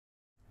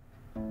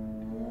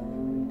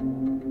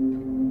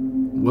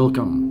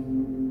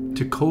Welcome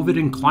to COVID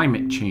and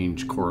Climate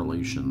Change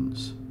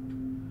Correlations,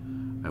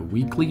 a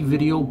weekly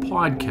video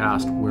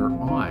podcast where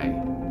I,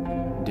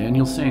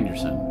 Daniel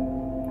Sanderson,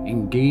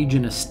 engage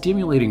in a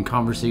stimulating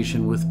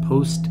conversation with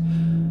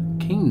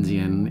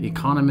post-Keynesian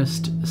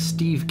economist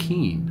Steve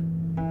Keen.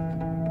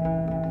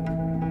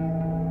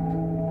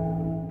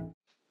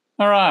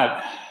 All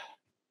right.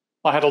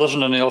 I had to listen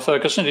to Neil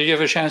Ferguson. Did you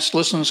have a chance to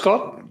listen,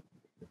 Scott?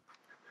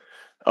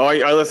 Oh,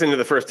 I listened to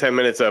the first 10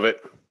 minutes of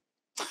it.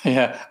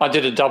 Yeah, I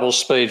did a double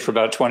speed for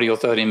about 20 or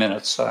 30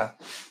 minutes, so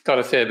got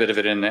a fair bit of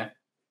it in there.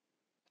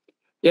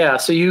 Yeah,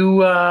 so you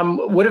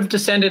would have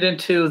descended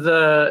into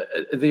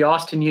the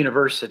Austin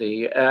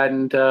University,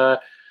 and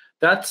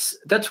that's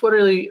what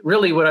really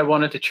what I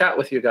wanted to chat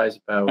with you guys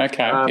about.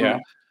 Okay, yeah.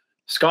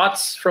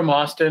 Scott's from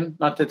Austin.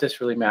 Not that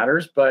this really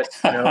matters, but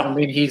you know, I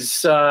mean,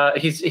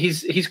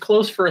 he's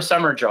close for a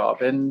summer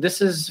job, and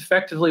this is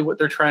effectively what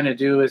they're trying to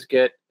do: is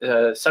get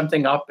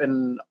something up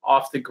and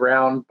off the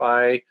ground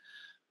by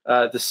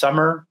the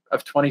summer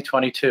of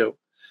 2022.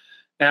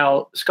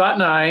 Now, Scott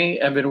and I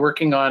have been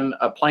working on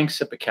a Planck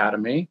SIP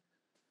Academy,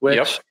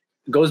 which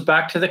goes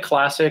back to the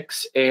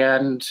classics,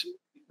 and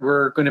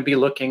we're going to be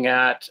looking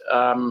at,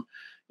 a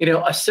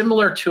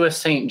similar to a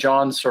St.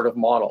 John's sort of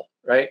model,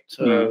 right?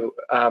 So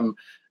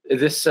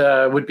this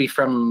would be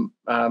from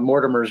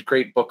Mortimer's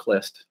great book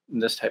list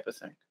and this type of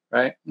thing,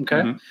 right?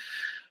 Okay. Mm-hmm.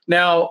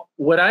 Now,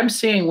 what I'm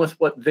seeing with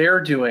what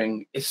they're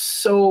doing is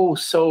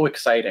so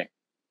exciting.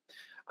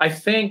 I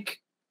think.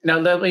 Now,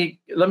 let me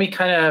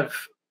kind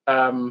of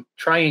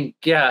try and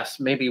guess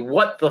maybe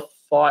what the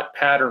thought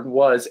pattern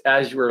was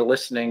as you were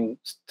listening,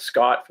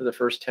 Scott, for the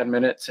first 10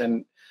 minutes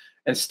and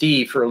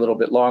Steve for a little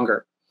bit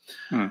longer.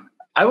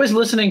 I was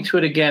listening to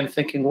it again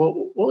thinking,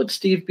 what would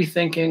Steve be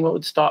thinking? What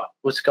would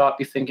Scott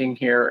be thinking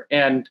here?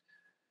 And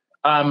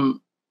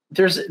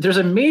there's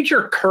a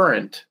major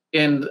current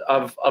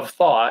of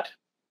thought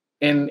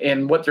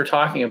in what they're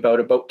talking about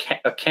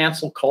a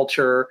cancel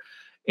culture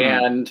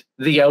and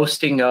the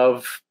ousting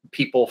of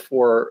people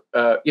for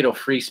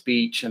free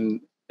speech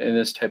and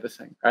this type of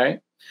thing, right?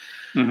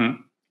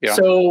 Mm-hmm. Yeah.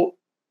 So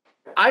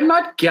I'm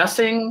not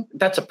guessing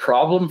that's a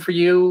problem for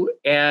you,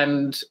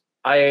 and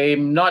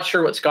I'm not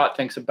sure what Scott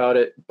thinks about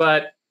it,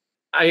 but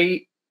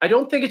I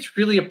don't think it's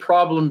really a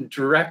problem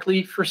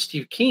directly for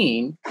Steve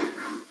Keen,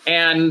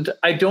 and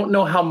I don't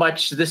know how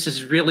much this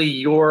is really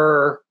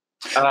your.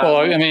 Well,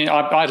 I mean,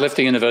 I left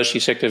the university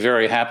sector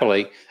very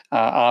happily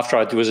after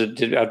I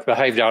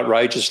behaved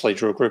outrageously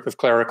to a group of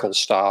clerical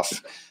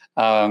staff,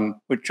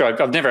 which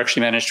I've never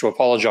actually managed to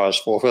apologise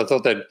for. I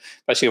thought they'd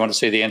basically want to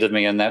see the end of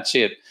me and that's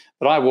it.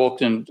 But I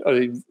walked in,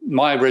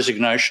 my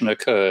resignation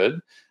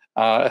occurred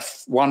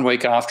 1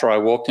 week after I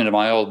walked into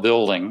my old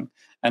building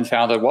and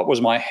found that what was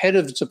my head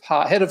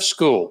of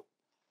school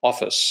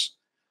office,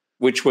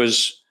 which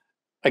was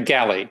a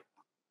galley,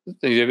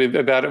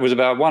 it was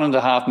about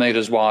 1.5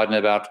 meters wide and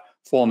about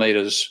 4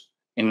 meters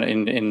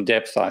in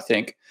depth, I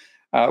think,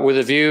 with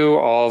a view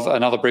of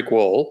another brick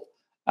wall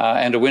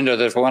and a window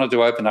that if I wanted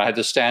to open, I had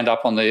to stand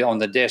up on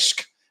the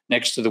desk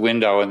next to the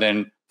window and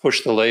then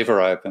push the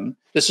lever open.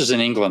 This is in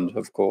England,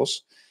 of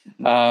course.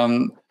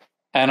 And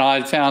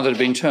I found that it had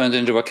been turned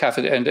into a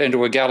cafe and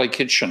into a galley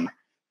kitchen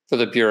for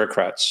the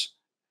bureaucrats,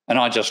 and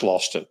I just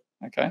lost it.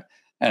 Okay,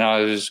 and I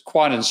was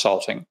quite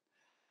insulting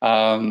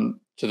to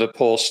the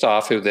poor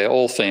staff who they're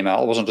all female.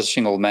 There wasn't a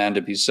single man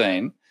to be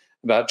seen.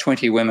 About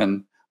 20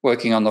 women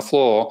working on the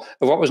floor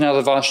of what was now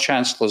the Vice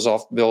Chancellor's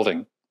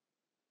building.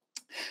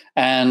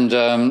 And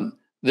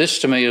this,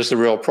 to me, is the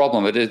real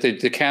problem.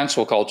 The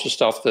cancel culture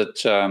stuff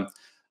that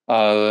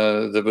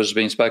was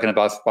being spoken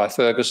about by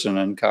Ferguson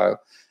and co.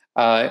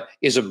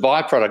 Is a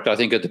byproduct, I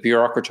think, of the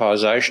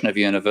bureaucratisation of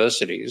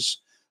universities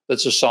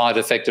that's a side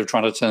effect of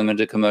trying to turn them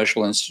into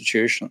commercial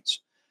institutions.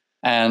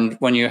 And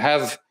when you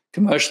have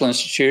commercial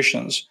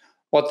institutions,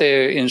 what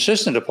they're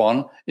insistent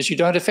upon is you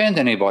don't offend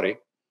anybody.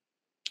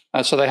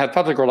 So they have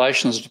public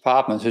relations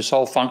departments whose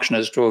whole function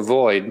is to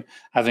avoid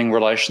having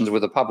relations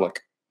with the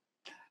public.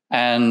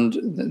 And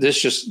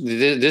this,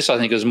 I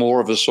think, is more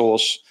of a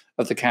source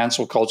of the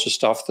cancel culture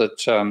stuff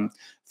that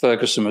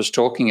Ferguson was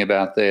talking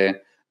about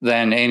there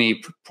than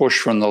any push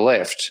from the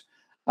left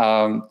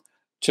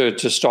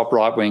to stop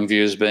right-wing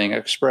views being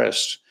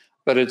expressed.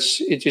 But it's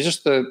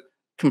just the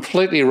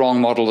completely wrong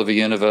model of a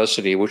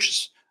university,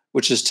 which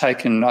has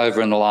taken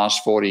over in the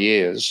last 40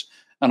 years.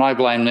 And I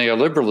blame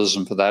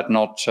neoliberalism for that,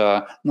 not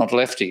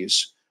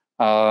lefties.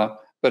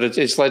 But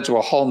it's led to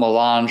a whole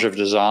melange of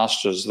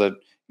disasters that,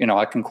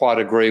 I can quite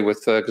agree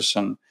with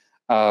Ferguson,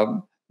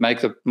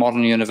 make the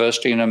modern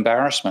university an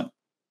embarrassment.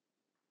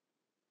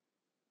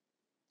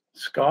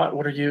 Scott,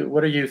 what are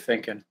you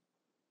thinking?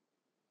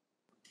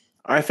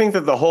 I think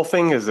that the whole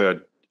thing is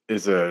a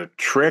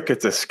trick.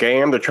 It's a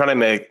scam. They're trying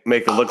to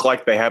make it look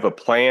like they have a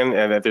plan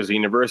and that there's a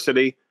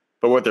university.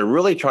 But what they're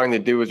really trying to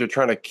do is they're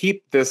trying to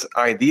keep this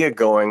idea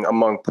going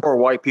among poor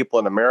white people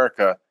in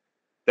America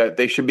that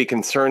they should be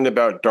concerned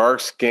about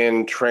dark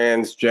skin,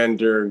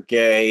 transgender,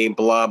 gay,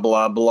 blah,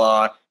 blah,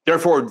 blah.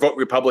 Therefore, vote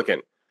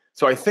Republican.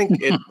 So I think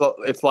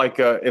it's like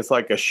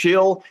a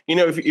shill. You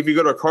know, if you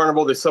go to a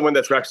carnival, there's someone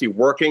that's actually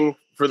working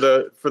for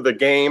the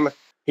game.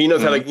 He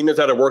knows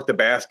how to work the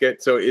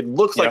basket. So it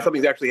looks like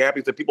something's actually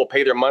happening. So people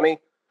pay their money.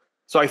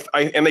 So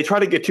and they try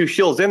to get two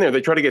shills in there.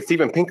 They try to get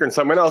Steven Pinker and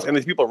someone else, and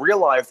these people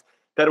realize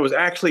that it was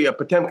actually a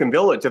Potemkin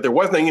village. That there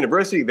wasn't a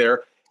university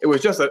there. It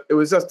was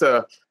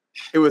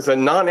a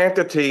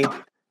non-entity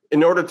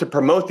in order to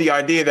promote the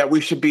idea that we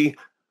should be.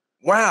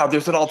 Wow,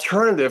 there's an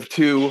alternative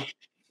to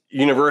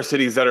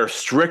universities that are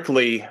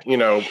strictly,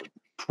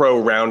 pro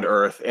round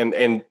Earth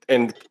and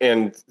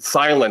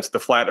silence the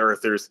flat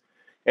earthers,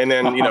 and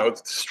then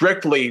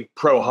strictly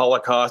pro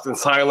Holocaust and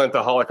silent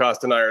the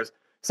Holocaust deniers.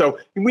 So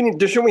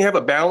shouldn't we have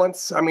a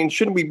balance? I mean,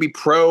 shouldn't we be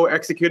pro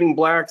executing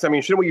blacks? I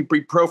mean, shouldn't we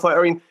be pro flat?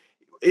 I mean,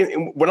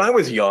 when I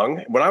was young,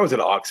 when I was at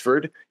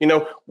Oxford,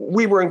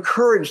 we were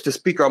encouraged to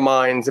speak our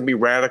minds and be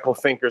radical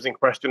thinkers and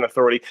question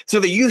authority. So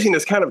they're using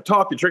this kind of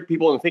talk to trick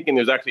people into thinking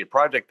there's actually a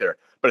project there.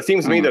 But it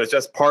seems to me that it's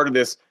just part of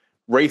this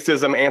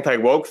racism,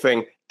 anti-woke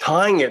thing,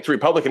 tying it to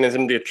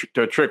republicanism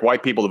to trick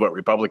white people to vote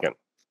Republican.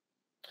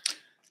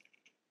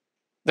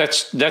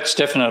 That's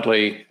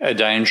definitely a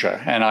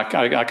danger, and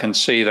I can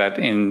see that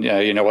in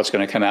what's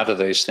going to come out of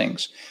these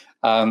things.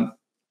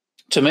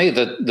 To me,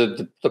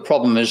 the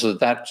problem is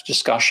that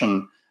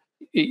discussion,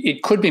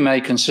 it could be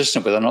made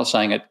consistent with. I'm not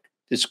saying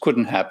this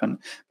couldn't happen,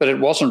 but it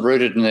wasn't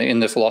rooted in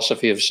the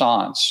philosophy of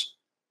science,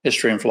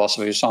 history and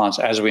philosophy of science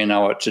as we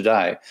know it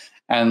today.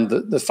 And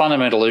the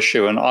fundamental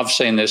issue, and I've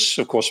seen this,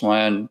 of course, in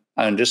my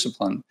own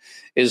discipline,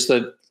 is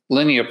that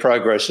linear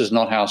progress is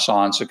not how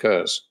science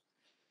occurs.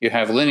 You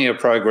have linear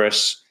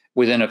progress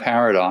within a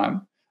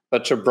paradigm,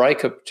 but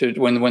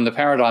when the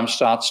paradigm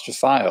starts to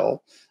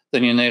fail,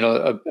 then you need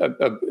a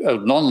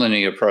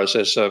non-linear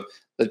process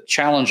that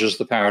challenges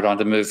the paradigm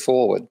to move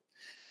forward.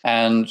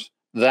 And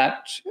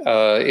that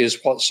is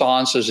what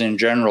sciences in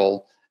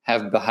general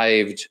have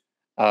behaved.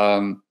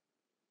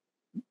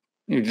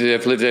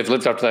 They've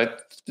lived up to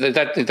that.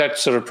 That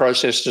sort of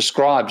process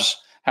describes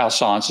how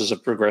sciences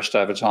have progressed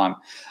over time.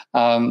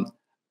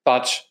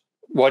 But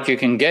what you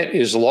can get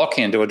is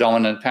lock-in to a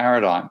dominant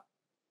paradigm.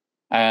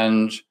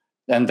 And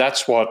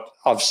that's what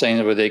I've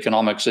seen with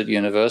economics at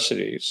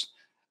universities.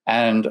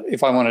 And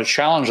if I want to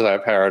challenge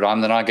that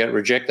paradigm, then I get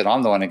rejected.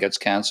 I'm the one who gets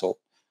cancelled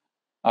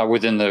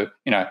within the,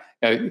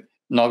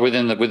 not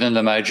within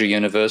the major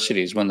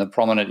universities, when the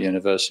prominent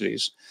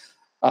universities.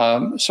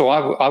 So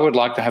I would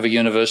like to have a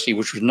university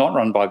which was not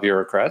run by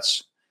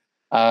bureaucrats,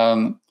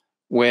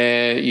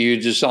 where you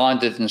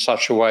designed it in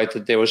such a way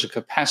that there was a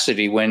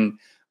capacity when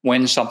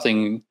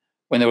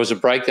there was a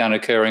breakdown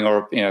occurring,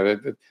 or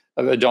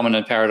a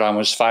dominant paradigm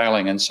was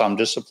failing in some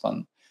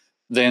discipline,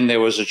 then there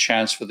was a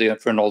chance for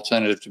an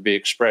alternative to be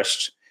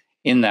expressed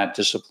in that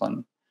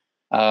discipline.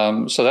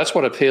 So that's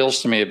what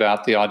appeals to me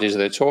about the ideas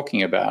they're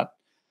talking about.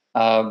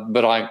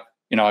 But I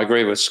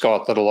agree with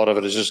Scott that a lot of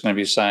it is just going to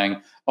be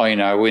saying,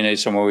 we need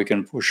somewhere we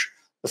can push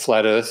the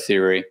flat Earth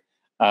theory.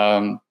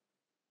 They're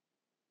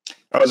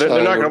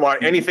not going to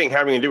want anything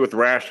having to do with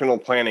rational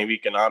planning of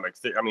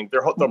economics.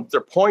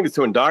 Their point is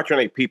to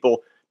indoctrinate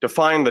people to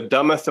find the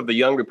dumbest of the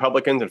young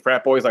Republicans and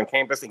frat boys on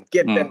campus and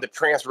get them to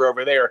transfer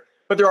over there.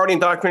 But they're already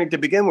indoctrinated to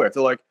begin with.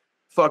 They're like,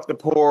 fuck the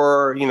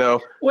poor,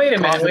 Wait a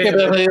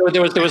minute.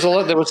 There was a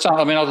lot. There was some.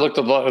 I mean, I've looked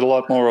at a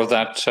lot more of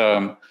that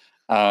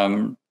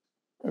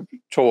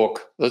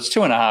talk. That's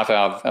 2.5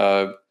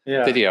 hour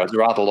video. It's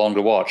rather long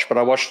to watch, but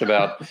I watched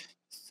about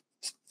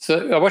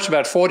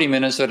 40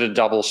 minutes at a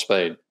double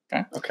speed.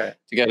 Okay.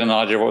 To get an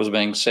idea of what was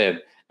being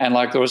said, and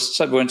like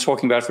when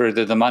talking about for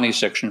the money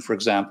section, for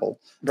example,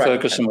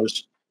 Ferguson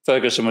was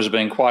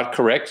being quite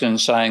correct in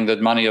saying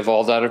that money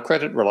evolved out of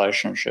credit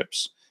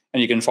relationships.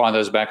 And you can find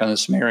those back on the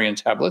Sumerian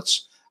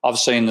tablets. I've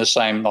seen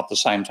not the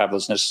same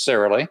tablets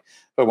necessarily,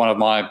 but one of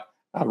my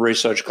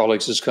research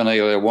colleagues is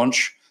Cornelia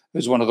Wunsch,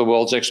 who's one of the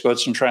world's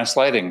experts in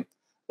translating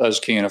those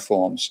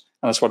cuneiforms.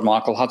 And that's what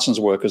Michael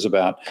Hudson's work is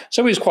about.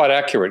 So he's quite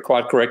accurate,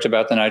 quite correct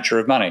about the nature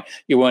of money.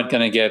 You weren't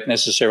going to get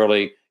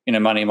necessarily,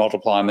 money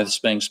multiplier myths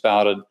being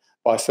spouted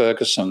by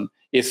Ferguson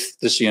if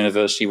this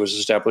university was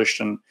established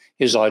and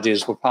his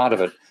ideas were part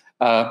of it.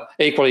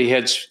 Equally,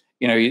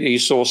 he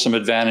saw some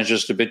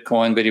advantages to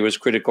Bitcoin, but he was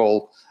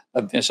critical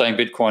of saying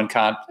Bitcoin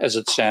as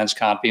it stands,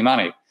 can't be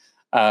money,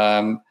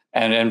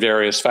 and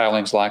various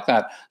failings like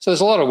that. So there's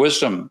a lot of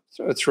wisdom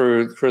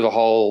through the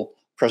whole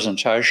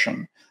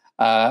presentation,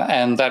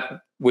 and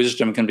that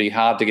wisdom can be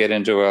hard to get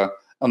into a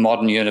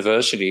modern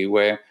university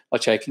where,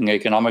 like taking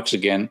economics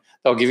again,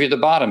 they'll give you the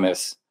barter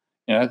myth.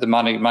 The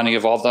money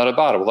evolved out of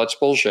barter. Well, that's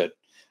bullshit,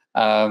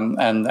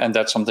 and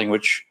that's something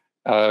which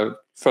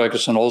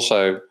Ferguson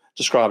also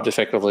described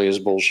effectively as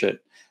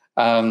bullshit.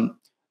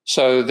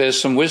 So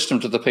there's some wisdom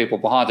to the people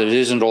behind it. It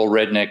isn't all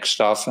redneck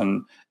stuff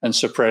and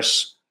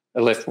suppress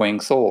a left-wing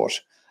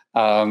thought.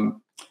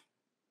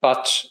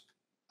 But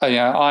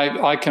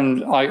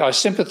I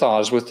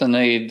sympathise with the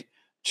need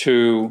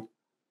to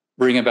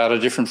bring about a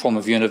different form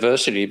of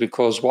university,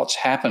 because what's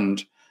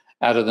happened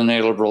out of the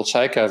neoliberal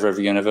takeover of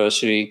a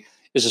university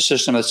is a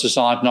system that's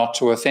designed not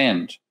to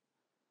offend.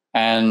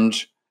 And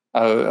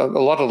a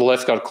lot of the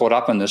left got caught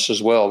up in this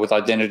as well with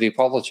identity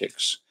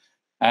politics.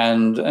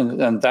 And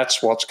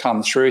that's what's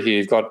come through here.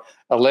 You've got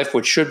a left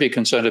which should be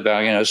concerned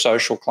about,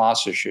 social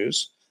class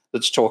issues,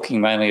 that's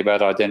talking mainly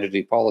about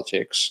identity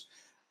politics.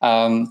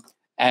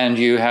 And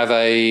you have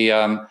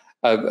a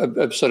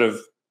sort of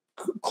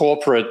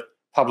corporate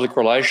public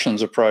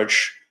relations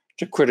approach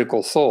to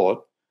critical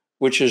thought,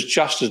 which is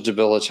just as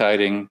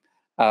debilitating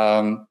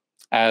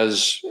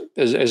as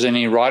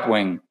any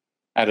right-wing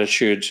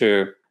attitude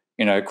to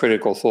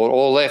critical thought,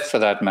 or left for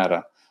that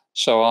matter.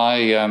 So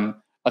I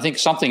think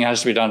something has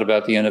to be done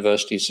about the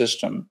university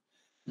system.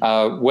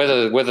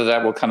 Whether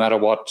that will come out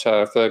of what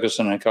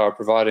Ferguson and co are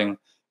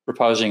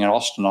proposing in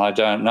Austin, I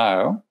don't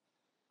know.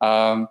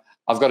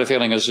 I've got a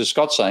feeling, as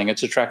Scott's saying,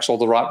 it attracts all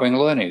the right-wing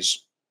learnies.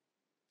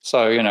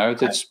 So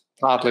it's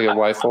partly a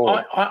way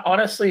forward.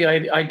 Honestly,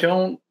 I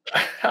don't.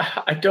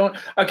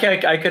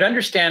 Okay, I could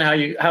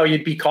understand how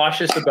you'd be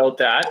cautious about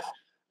that.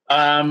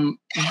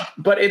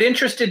 But it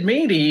interested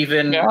me to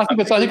even. Yeah, I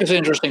think it's an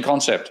interesting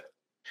concept.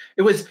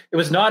 It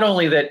was not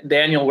only that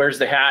Daniel wears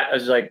the hat. I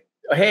was like,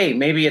 hey,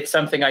 maybe it's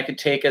something I could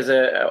take as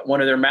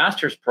one of their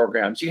master's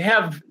programs. You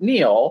have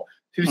Neil,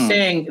 who's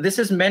saying this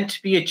is meant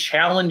to be a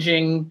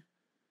challenging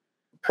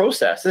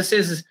process. This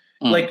is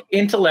like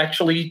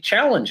intellectually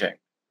challenging,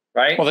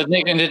 right? Well,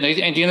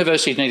 and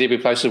universities need to be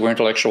places where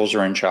intellectuals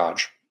are in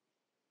charge.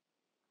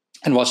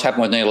 And what's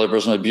happened with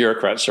neoliberalism, the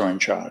bureaucrats are in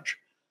charge.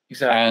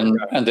 Exactly.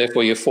 And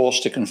therefore you're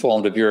forced to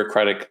conform to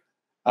bureaucratic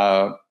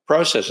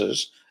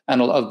processes.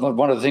 And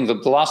one of the things,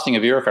 the last thing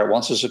a bureaucrat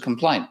wants is a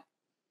complaint.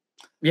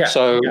 Yeah.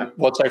 So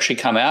what's actually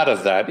come out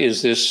of that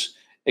is this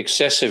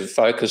excessive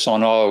focus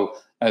on,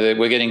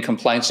 we're getting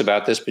complaints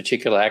about this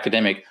particular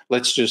academic,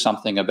 let's do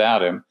something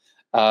about him,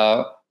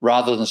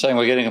 rather than saying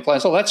we're getting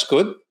complaints, that's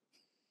good.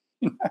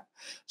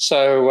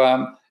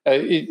 So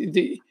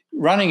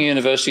running a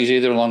university is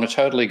either along a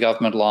totally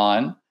government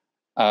line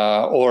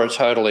or a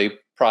totally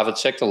private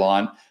sector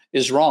line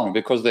is wrong,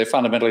 because they're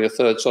fundamentally a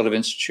third sort of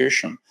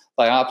institution.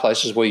 They are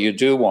places where you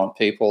do want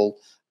people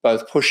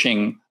both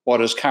pushing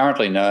what is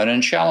currently known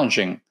and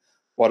challenging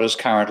what is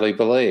currently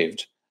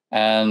believed.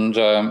 And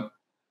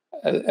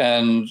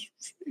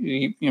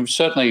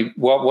certainly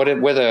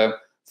whether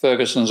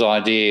Ferguson's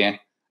idea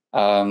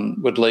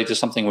would lead to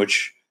something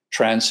which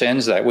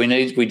transcends that, we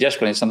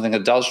desperately need something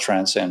that does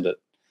transcend it.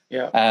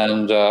 Yeah.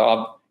 And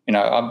I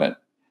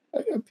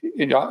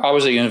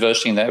was at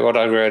university in what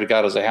I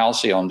regard as the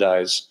halcyon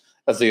days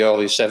of the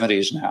early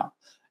 70s now,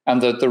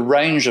 and the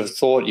range of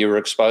thought you were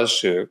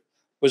exposed to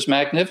was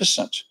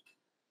magnificent,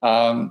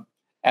 and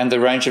the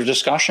range of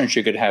discussions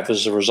you could have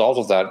as a result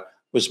of that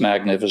was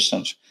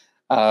magnificent.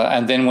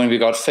 And then when we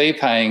got fee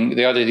paying,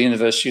 the idea the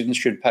university students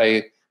should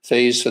pay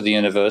fees for the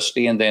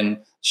university and then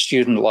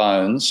student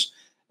loans,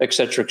 et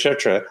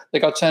cetera, they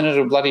got turned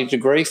into bloody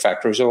degree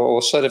factories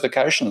or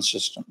certification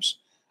systems.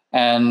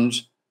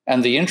 And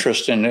the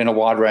interest in a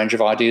wide range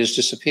of ideas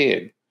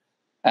disappeared.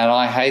 And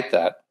I hate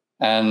that.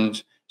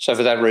 And so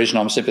for that reason,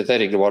 I'm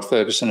sympathetic to what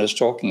Ferguson is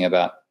talking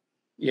about.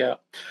 Yeah.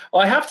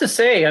 Well, I have to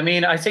say,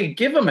 I say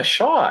give him a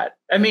shot.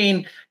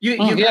 You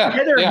got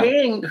Heather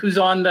Hang, who's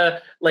on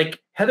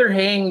Heather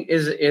Hang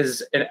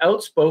is an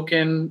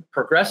outspoken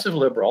progressive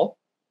liberal,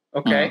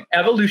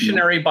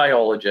 evolutionary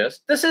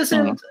biologist. This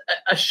isn't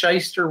a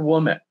shyster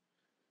woman.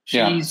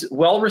 She's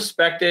well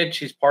respected.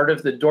 She's part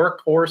of the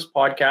Dork Horse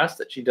podcast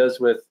that she does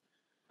with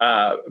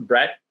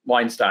Brett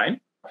Weinstein.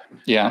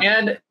 Yeah.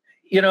 And,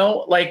 I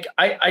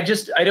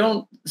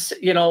don't,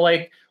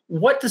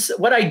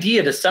 what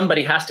idea does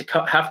somebody have to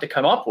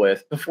come up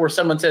with before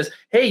someone says,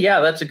 hey,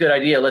 yeah, that's a good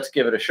idea, let's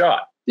give it a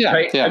shot. Yeah.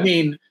 Right? Yeah.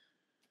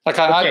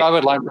 I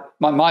would like,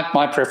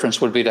 my preference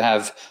would be to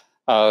have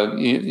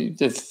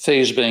the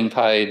fees being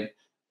paid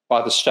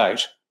by the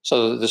state,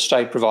 so that the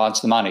state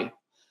provides the money.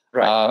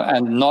 Right.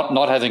 And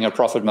not having a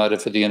profit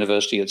motive for the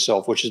university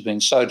itself, which has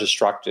been so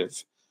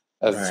destructive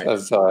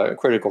of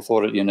critical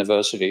thought at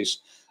universities.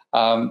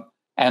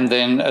 And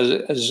then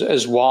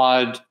as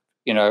wide,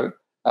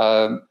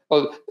 trying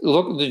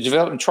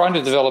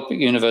to develop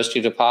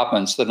university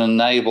departments that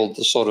enabled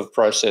the sort of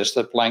process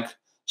that Planck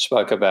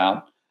spoke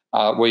about,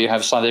 where you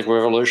have scientific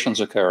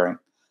revolutions occurring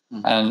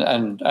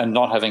and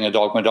not having a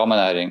dogma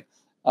dominating.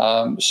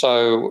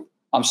 So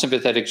I'm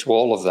sympathetic to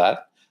all of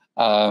that.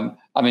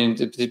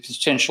 The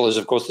potential is,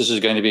 of course, this is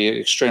going to be an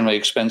extremely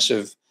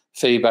expensive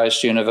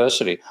fee-based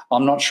university.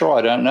 I'm not sure.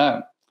 I don't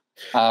know.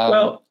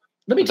 Well,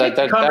 let me take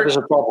that is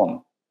a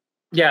problem.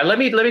 Yeah, let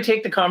me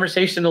take the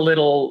conversation a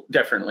little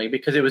differently,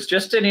 because it was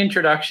just an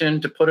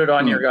introduction to put it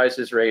on your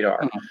guys'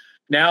 radar.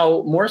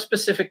 Now, more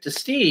specific to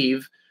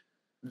Steve,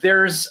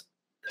 there's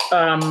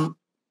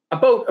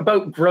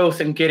about growth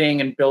and getting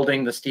and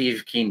building the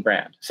Steve Keen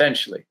brand,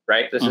 essentially,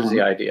 right? This is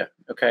the idea.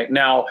 Okay.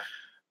 Now,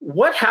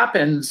 what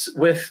happens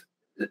with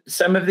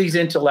some of these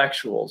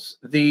intellectuals,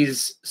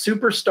 these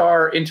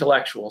superstar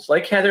intellectuals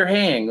like Heather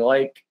Hang,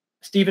 like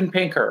Steven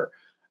Pinker,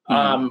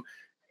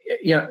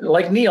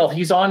 like Neil,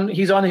 he's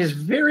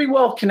very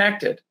well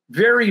connected,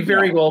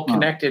 very well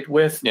connected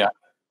with,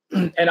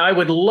 and I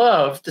would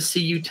love to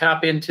see you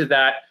tap into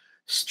that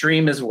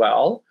stream as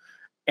well.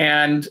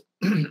 And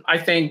I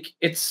think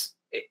it's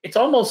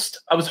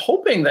almost, I was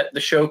hoping that the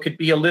show could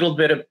be a little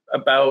bit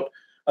about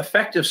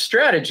effective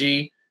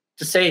strategy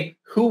to say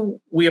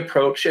who we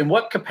approach in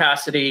what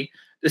capacity.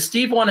 Does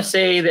Steve want to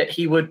say that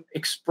he would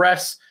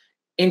express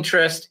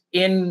interest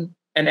in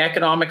an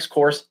economics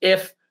course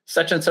if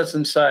such and such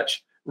and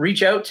such?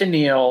 Reach out to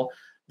Neil.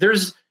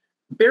 There's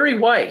Barry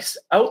Weiss,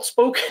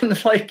 outspoken,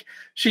 like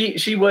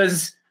she's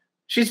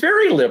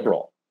very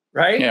liberal,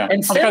 right? Yeah,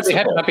 And I'd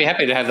sensible. be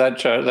happy to have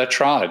that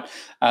tried.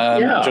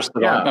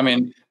 I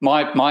mean,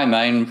 my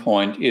main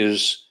point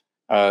is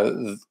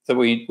that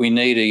we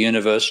need a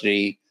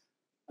university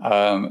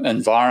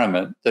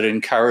environment that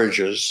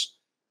encourages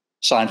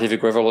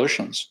scientific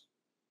revolutions,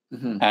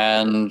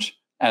 and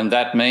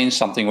that means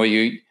something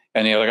where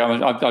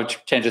I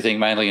tend to think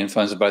mainly in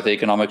terms of both the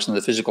economics and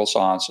the physical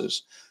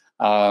sciences,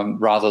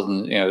 rather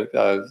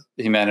than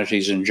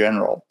humanities in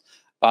general.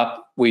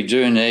 But we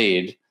do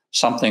need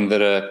something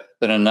that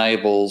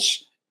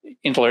enables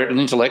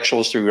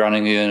intellectuals to be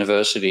running the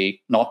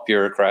university, not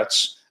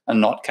bureaucrats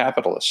and not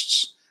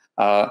capitalists,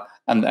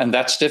 and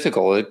that's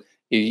difficult.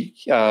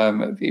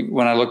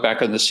 When I look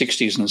back in the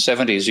 60s and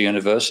 70s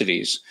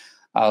universities,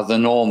 the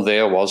norm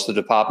there was the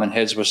department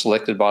heads were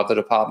selected by the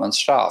department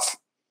staff.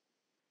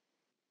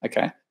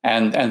 Okay,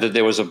 and that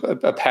there was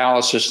a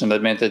power system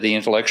that meant that the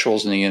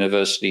intellectuals in the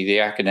university, the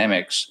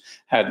academics,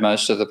 had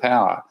most of the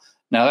power.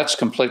 Now that's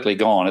completely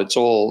gone. It's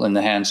all in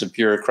the hands of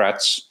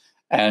bureaucrats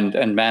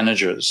and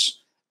managers.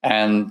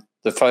 And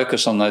the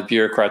focus on the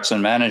bureaucrats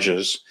and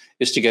managers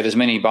is to get as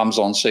many bums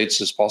on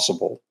seats as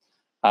possible.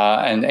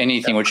 And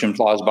anything which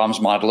implies bums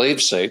might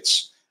leave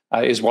seats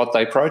is what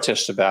they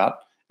protest about.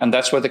 And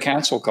that's where the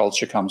cancel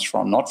culture comes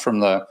from, not from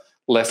the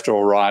left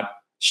or right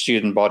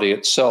student body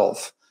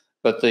itself,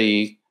 but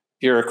the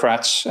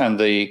bureaucrats and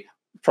the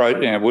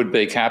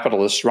would-be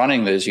capitalists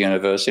running these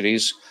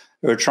universities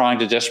who are trying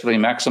to desperately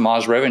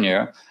maximise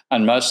revenue,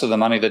 and most of the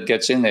money that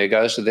gets in there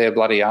goes to their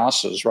bloody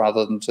asses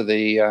rather than to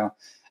the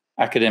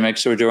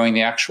academics who are doing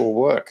the actual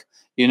work.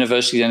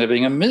 Universities end up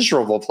being a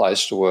miserable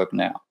place to work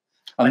now.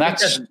 And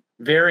that's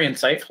very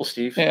insightful,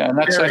 Steve. Yeah, and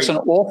that's an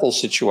awful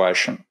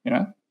situation,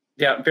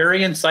 Yeah, very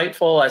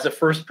insightful as a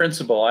first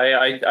principle.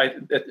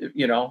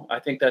 I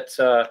think that's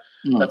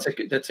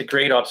a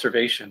great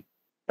observation.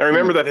 I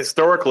remember that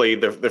historically,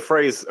 the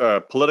phrase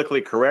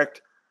politically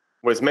correct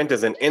was meant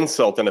as an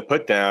insult and a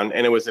put down,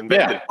 and it was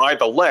invented by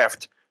the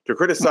left to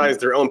criticize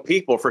their own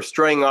people for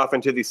straying off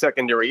into these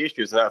secondary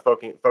issues and not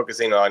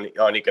focusing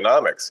on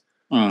economics.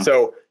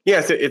 So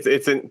yes,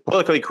 it's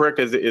politically correct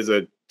is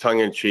a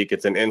tongue-in-cheek,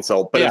 it's an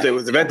insult, but it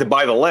was invented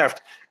by the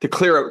left to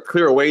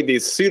clear away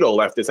these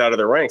pseudo-leftists out of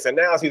the ranks, and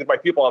now it's used by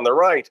people on the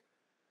right.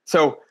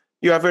 So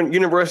you have a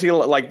university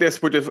like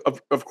this, which is,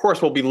 of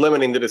course, will be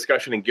limiting the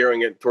discussion and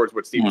gearing it towards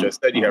what Steve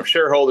just said. You have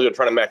shareholders who are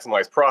trying to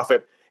maximize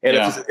profit, and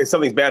if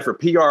something's bad for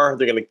PR,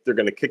 they're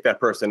gonna kick that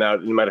person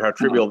out, no matter how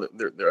trivial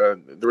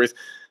there is.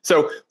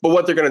 So, but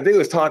what they're going to do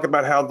is talk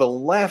about how the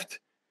left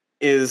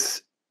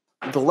is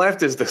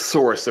the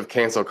source of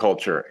cancel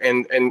culture,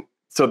 and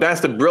so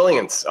that's the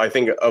brilliance, I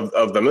think,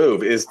 of the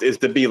move is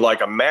to be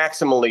like a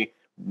maximally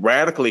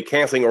radically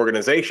canceling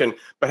organization,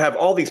 but have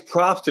all these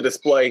props to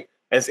display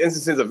as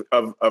instances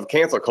of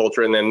cancel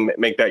culture, and then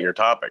make that your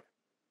topic.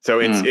 So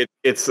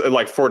it's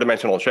like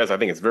four-dimensional chess. I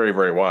think it's very,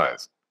 very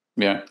wise.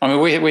 Yeah, I mean,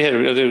 we had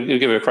to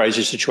give a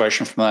crazy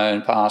situation from my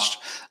own past.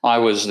 I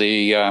was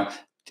the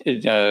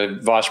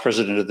vice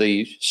president of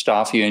the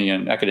staff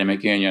union,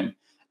 academic union,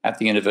 at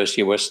the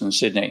University of Western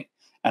Sydney,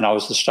 and I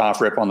was the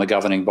staff rep on the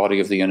governing body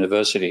of the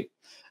university.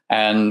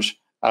 And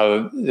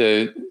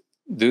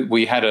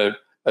we had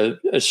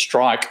a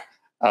strike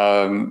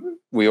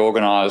we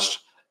organised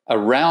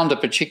around a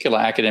particular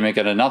academic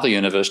at another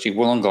university,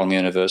 Wollongong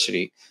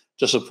University,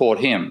 to support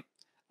him.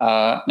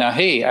 Now,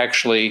 he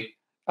actually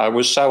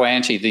was so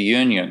anti the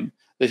union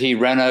that he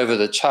ran over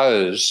the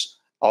toes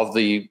of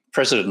the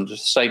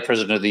state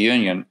president of the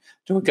union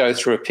to go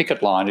through a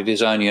picket line at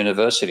his own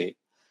university.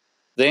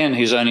 Then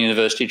his own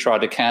university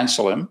tried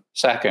to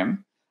sack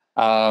him,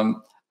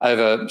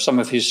 over some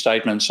of his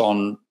statements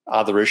on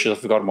other issues.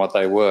 I've forgotten what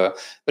they were.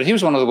 But he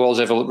was one of the world's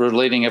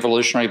leading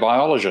evolutionary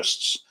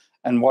biologists.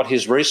 And what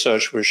his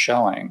research was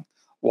showing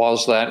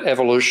was that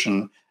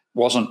evolution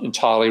wasn't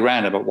entirely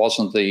random. It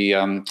wasn't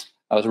the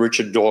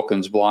Richard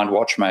Dawkins blind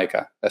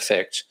watchmaker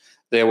effect.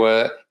 There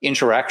were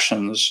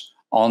interactions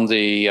on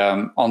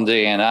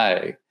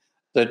DNA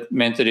that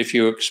meant that if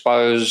you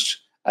exposed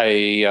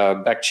a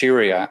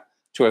bacteria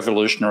to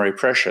evolutionary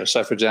pressure,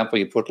 so for example,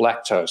 you put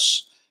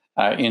lactose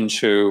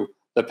into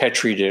the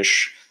Petri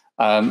dish,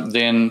 and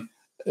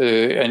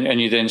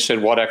you then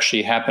said what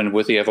actually happened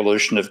with the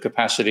evolution of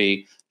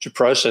capacity to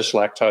process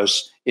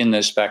lactose in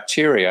this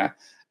bacteria.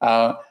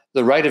 The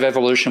rate of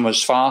evolution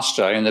was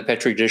faster in the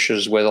Petri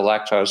dishes where the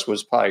lactose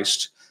was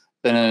placed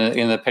than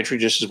in the Petri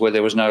dishes where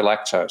there was no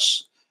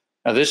lactose.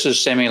 Now, this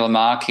is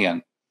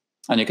semi-Lamarckian,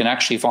 and you can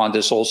actually find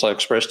this also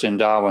expressed in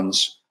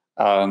Darwin's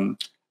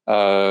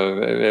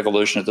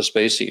evolution of the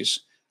species.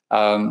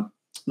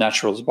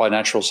 by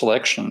natural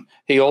selection.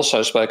 He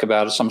also spoke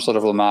about some sort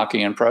of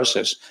Lamarckian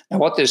process. Now,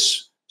 what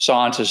this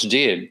scientist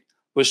did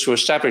was to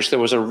establish there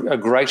was a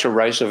greater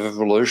rate of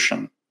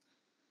evolution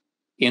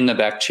in the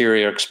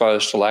bacteria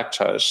exposed to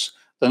lactose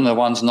than the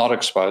ones not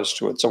exposed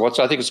to it. So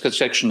I think it's a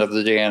section of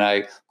the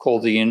DNA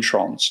called the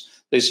introns.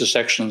 These are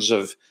sections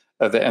of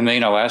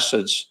amino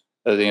acids,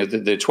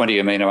 the 20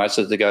 amino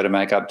acids that go to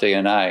make up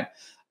DNA,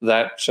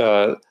 that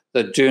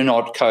do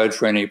not code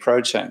for any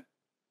protein.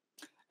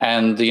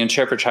 And the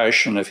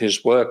interpretation of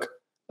his work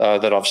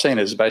that I've seen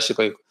is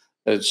basically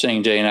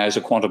seeing DNA as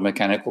a quantum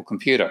mechanical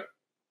computer.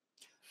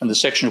 And the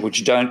sections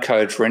which don't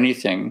code for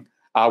anything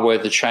are where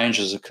the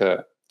changes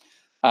occur.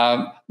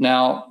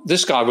 Now,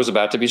 this guy was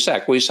about to be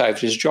sacked. We saved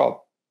his job.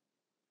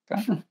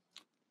 Okay?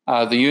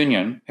 The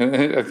union,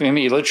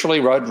 he literally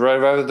rode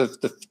over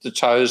the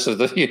toes of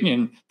the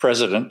union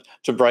president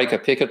to break a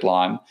picket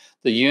line.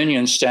 The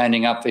union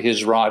standing up for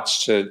his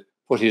rights to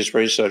put his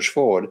research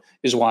forward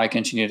is why he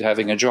continued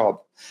having a job.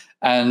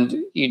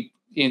 And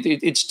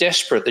it's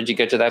desperate that you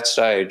get to that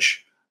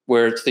stage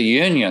where it's the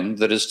union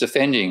that is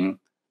defending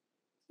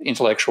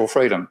intellectual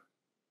freedom.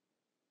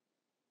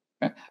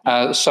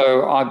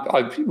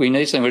 So we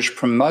need something which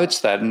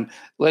promotes that and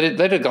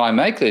let a guy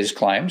make these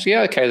claims.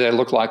 Yeah, okay, they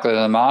look like they're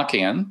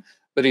Lamarckian,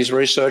 but his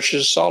research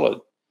is solid.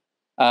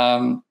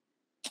 And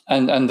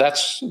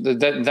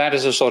that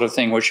is the sort of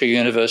thing which a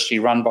university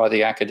run by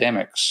the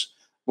academics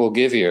will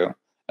give you.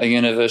 A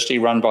university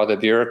run by the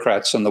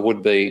bureaucrats and the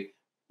would-be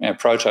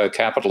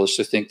proto-capitalists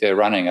who think they're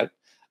running it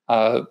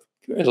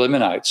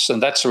eliminates.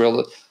 And that's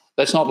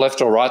not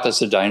left or right, that's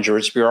the danger.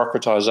 It's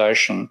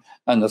bureaucratization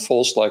and the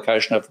false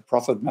location of a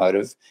profit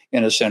motive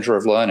in a center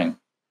of learning.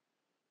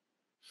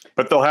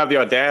 But they'll have the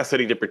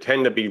audacity to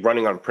pretend to be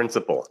running on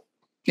principle.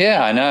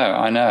 Yeah, I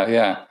know,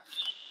 yeah.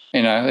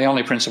 The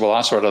only principle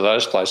I saw out of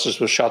those places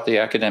was shut the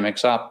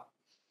academics up.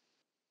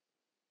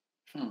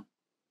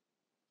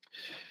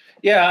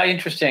 Yeah,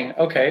 interesting.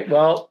 Okay,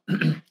 well,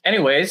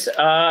 anyways,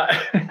 I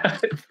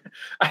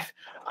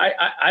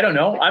don't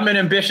know. I'm an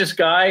ambitious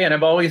guy, and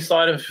I've always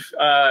thought of,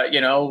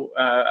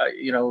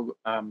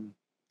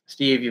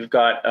 Steve, you've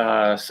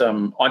got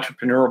some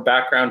entrepreneurial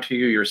background to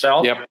you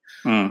yourself. Yep.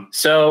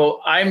 So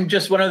I'm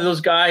just one of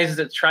those guys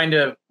that's trying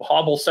to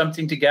hobble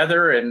something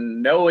together,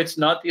 and no, it's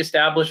not the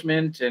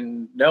establishment,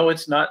 and no,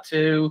 it's not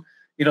to,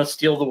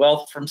 steal the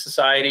wealth from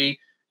society.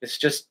 It's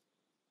just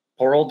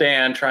poor old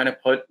Dan trying to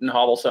put and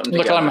hobble something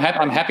together. Look,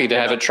 I'm happy to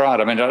have it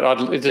tried. I mean,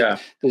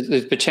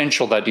 the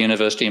potential that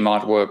university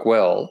might work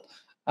well.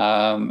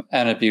 And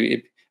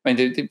the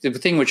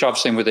thing which I've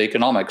seen with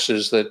economics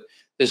is that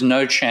there's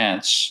no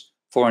chance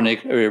for an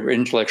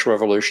intellectual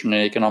revolution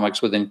in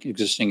economics within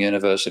existing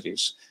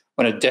universities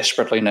when it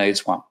desperately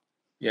needs one.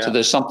 Yeah. So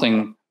there's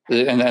something,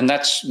 and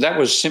that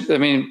was simple. I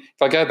mean,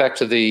 if I go back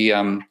to the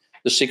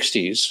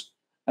 60s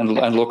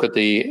and look at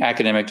the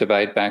academic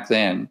debate back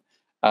then,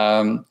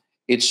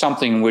 it's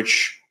something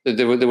which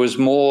there was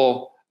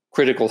more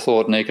critical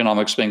thought in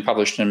economics being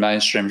published in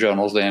mainstream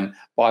journals then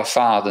by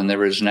far than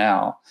there is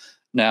now.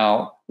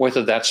 Now,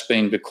 whether that's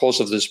been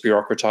because of this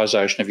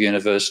bureaucratization of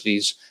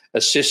universities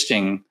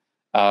assisting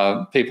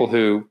people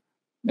who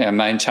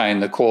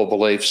maintain the core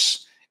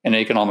beliefs in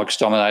economics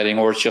dominating,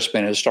 or it's just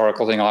been a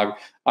historical thing, I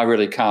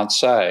really can't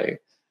say.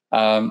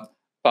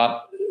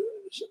 But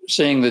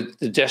seeing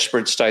the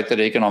desperate state that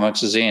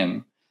economics is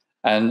in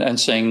and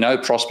seeing no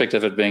prospect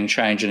of it being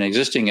changed in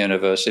existing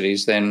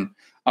universities, then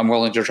I'm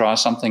willing to try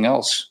something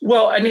else.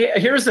 Well, I mean,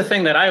 here's the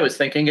thing that I was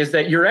thinking is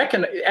that your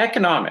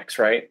economics,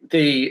 right?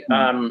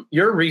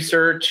 Your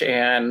research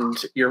and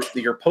your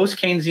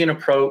post-Keynesian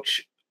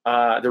approach,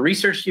 the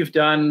research you've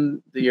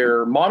done,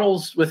 your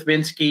models with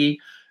Minsky,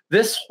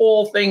 this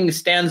whole thing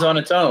stands on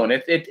its own.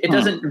 It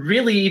doesn't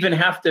really even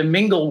have to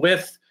mingle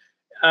with,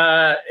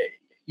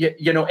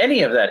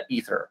 any of that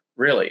ether,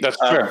 really. That's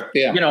true.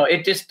 Yeah.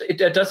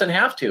 It doesn't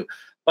have to.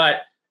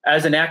 But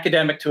as an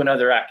academic to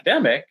another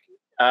academic,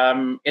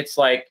 it's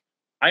like,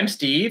 I'm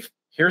Steve.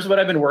 Here's what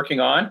I've been working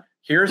on.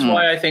 Here's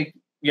why I think,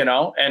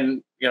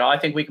 I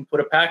think we can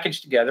put a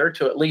package together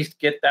to at least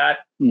get that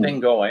thing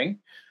going,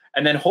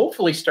 and then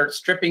hopefully start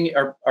stripping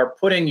or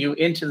putting you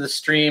into the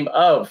stream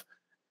of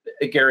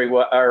Barry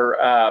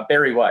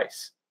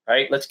Weiss.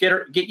 Right? Let's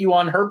get you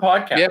on her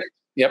podcast.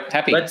 Yep.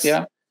 Happy. Let's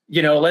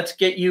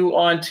get you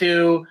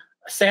onto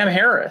Sam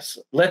Harris.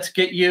 Let's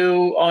get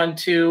you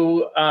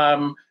onto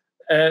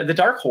the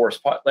Dark Horse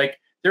pod. Like,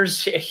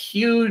 there's a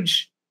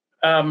huge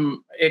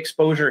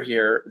exposure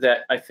here that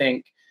I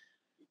think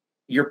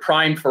you're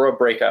primed for a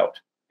breakout.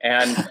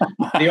 And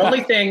the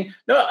only thing,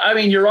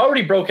 you're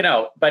already broken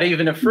out, but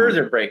even a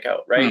further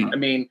breakout, right? I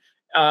mean,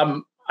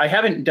 I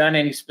haven't done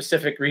any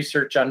specific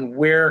research on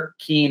where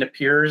Keen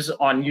appears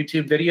on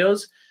YouTube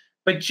videos,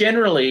 but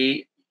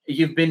generally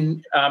you've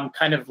been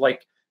kind of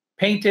like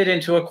painted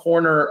into a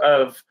corner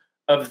of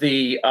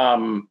the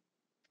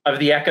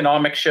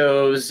economic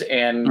shows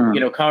and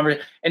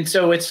and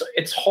so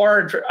it's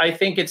hard. I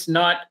think it's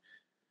not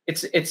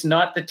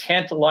the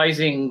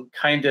tantalizing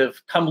kind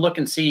of come look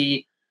and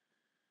see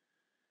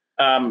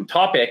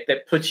topic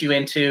that puts you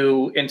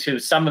into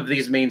some of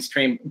these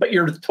mainstream, but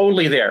you're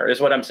totally there, is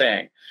what I'm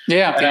saying.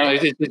 Yeah,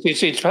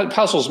 it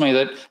puzzles me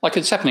that, like,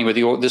 it's happening with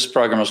this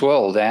program as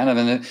well, Dan. I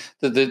mean,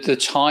 the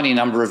tiny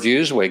number of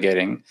views we're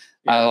getting.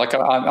 Like,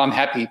 I'm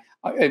happy,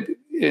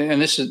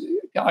 and this is,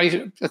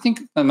 I think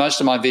most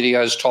of my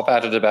videos top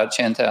out at about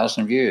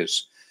 10,000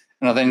 views,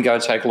 and I then go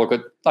take a look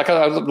at, like,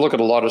 I look at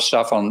a lot of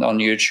stuff on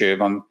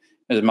YouTube. I'm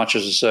as much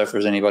as a surfer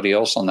as anybody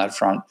else on that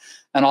front,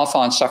 and I'll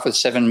find stuff with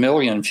 7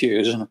 million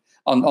views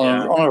on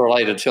a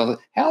related field.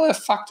 How the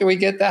fuck do we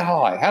get that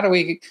high? How do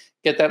we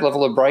get that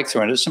level of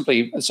breakthrough? And it's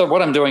simply, so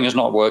what I'm doing is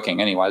not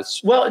working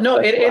anyways. Well, no,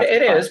 it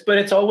is, but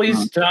it's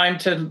always time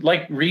to,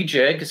 like,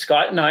 rejig.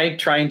 Scott and I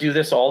try and do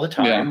this all the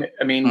time.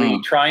 I mean,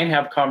 we try and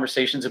have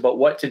conversations about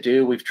what to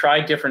do. We've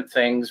tried different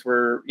things.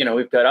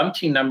 We've got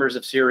umpteen numbers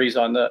of series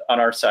on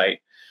our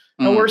site.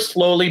 And we're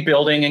slowly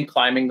building and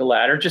climbing the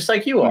ladder, just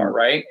like you are,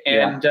 right?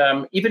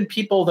 And even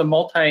people, the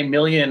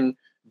multi-million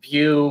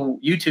view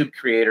YouTube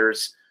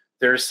creators,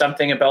 there's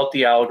something about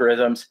the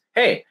algorithms.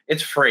 Hey,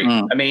 it's free.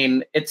 I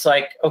mean, it's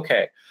like,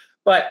 okay.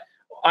 But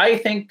I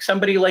think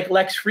somebody like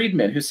Lex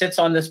Friedman, who sits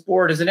on this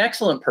board, is an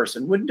excellent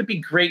person. Wouldn't it be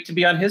great to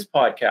be on his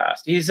podcast?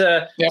 He's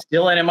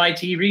still an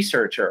MIT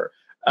researcher.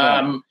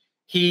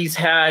 He's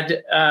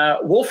had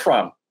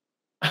Wolfram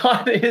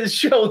on his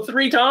show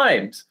 3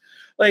 times.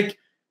 Like,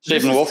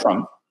 Stephen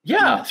Wolfram.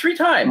 Yeah, 3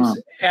 times.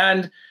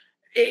 And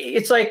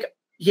it's like,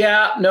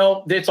 yeah,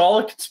 no, it's all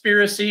a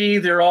conspiracy.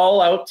 They're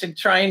all out to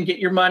try and get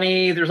your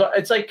money.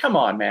 It's like, come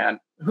on, man.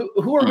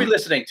 Who are we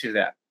listening to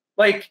then?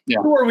 Like,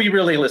 who are we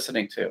really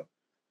listening to?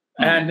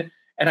 And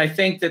I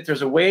think that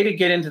there's a way to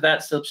get into that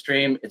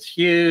slipstream. It's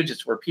huge.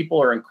 It's where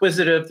people are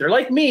inquisitive. They're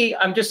like me.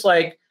 I'm just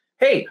like,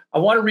 hey, I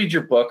want to read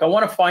your book. I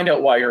want to find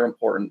out why you're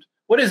important.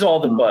 What is all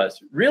the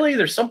buzz? Really?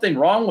 There's something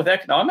wrong with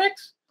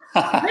economics?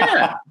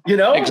 Yeah,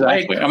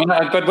 exactly. Like, I mean,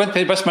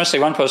 but mostly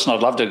one person I'd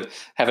love to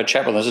have a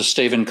chat with is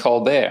Stephen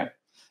Colbert,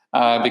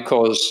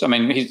 because, I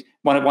mean, he's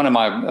one of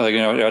my,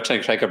 I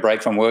take a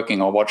break from working.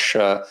 I'll watch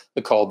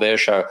the Colbert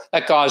Show.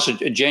 That guy's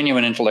a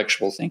genuine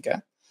intellectual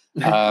thinker.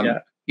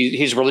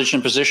 His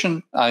religion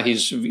position,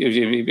 he's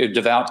a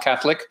devout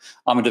Catholic.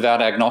 I'm a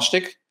devout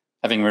agnostic,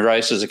 having been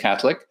raised as a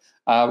Catholic.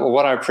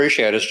 What I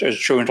appreciate is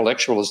true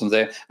intellectualism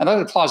there. And that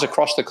applies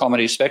across the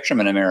comedy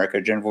spectrum in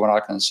America, from what I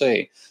can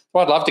see. So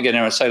I'd love to get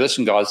in and say,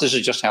 listen, guys, this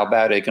is just how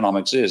bad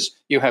economics is.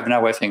 You have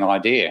no effing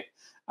idea.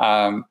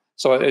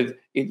 So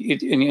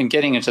in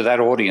getting into that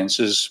audience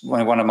is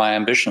one of my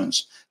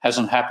ambitions.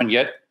 Hasn't happened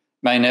yet,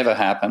 may never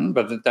happen,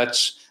 but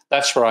that's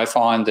where I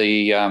find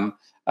the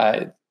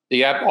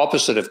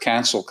opposite of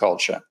cancel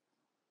culture,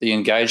 the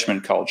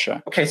engagement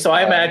culture. Okay, so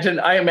I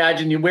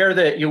imagine you wear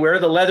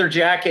the leather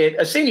jacket.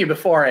 I've seen you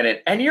before in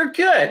it, and you're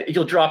good.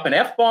 You'll drop an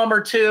F-bomb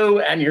or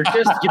two, and you've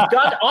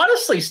got,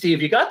 honestly,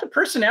 Steve, you got the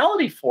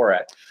personality for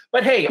it.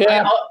 But hey,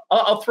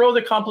 I'll throw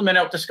the compliment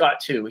out to Scott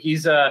too. He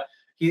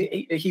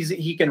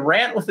can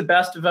rant with the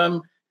best of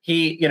them.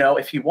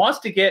 If he wants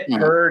to get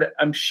heard,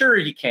 I'm sure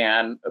he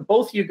can.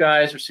 Both you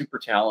guys are super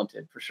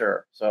talented for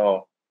sure.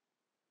 So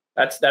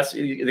that's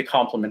the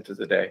compliment of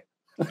the day.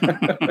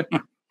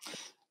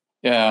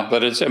 Yeah,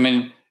 but it's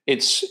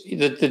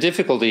the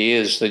difficulty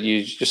is that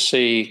you just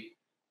see,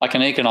 like,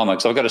 in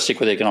economics, I've got to stick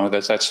with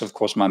economics. That's of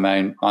course my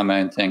main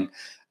thing.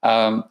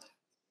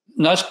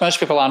 Most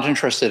people aren't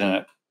interested in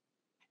it.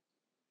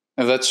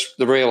 And that's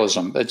the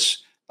realism.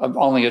 It's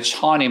only a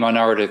tiny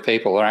minority of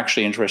people are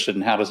actually interested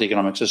in how does the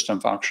economic system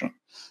function.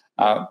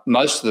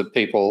 Most of the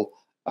people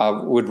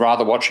would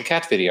rather watch a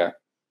cat video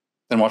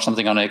than watch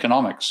something on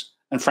economics.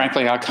 And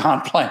frankly, I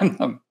can't blame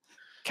them.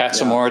 Cats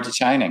are more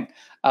entertaining.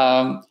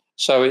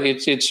 So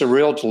it's a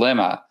real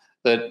dilemma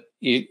that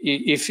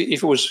if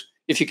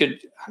you could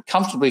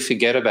comfortably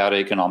forget about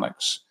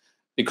economics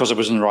because it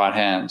was in the right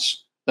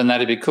hands, then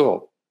that'd be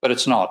cool. But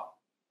it's not,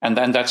 and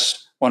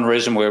that's one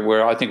reason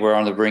where I think we're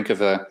on the brink of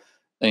an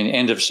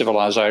end of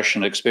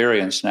civilization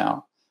experience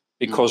now,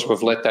 because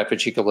we've let that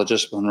particular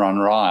discipline run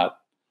riot,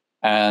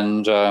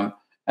 and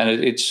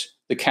it's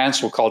the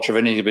cancel culture of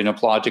anything been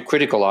applied to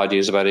critical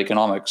ideas about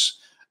economics.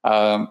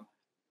 And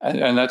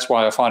that's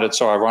why I find it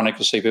so ironic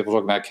to see people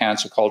talking about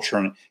cancel culture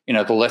and,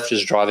 the left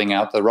is driving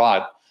out the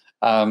right.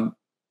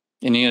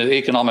 In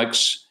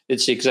economics,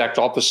 it's the exact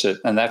opposite.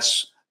 And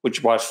that's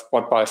what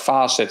by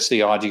far sets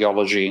the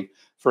ideology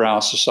for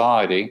our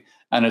society.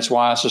 And it's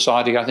why our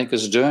society, I think,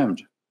 is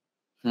doomed.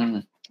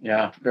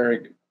 Yeah, very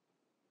good.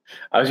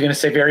 I was going to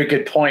say very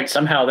good point.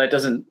 Somehow that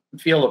doesn't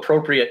feel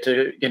appropriate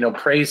to,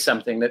 praise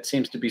something that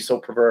seems to be so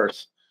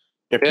perverse.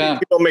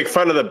 People make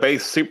fun of the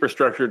base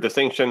superstructure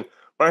distinction,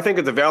 but I think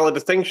it's a valid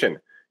distinction,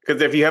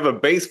 because if you have a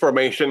base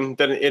formation,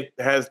 then it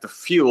has the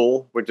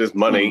fuel, which is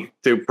money,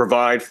 to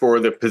provide for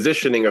the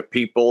positioning of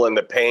people and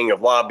the paying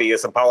of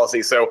lobbyists and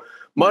policy. So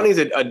money is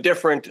a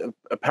different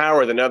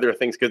power than other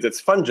things because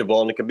it's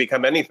fungible and it can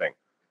become anything.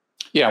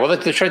 Yeah, well,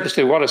 the truth is,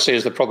 what I see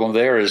as the problem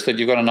there is that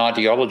you've got an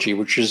ideology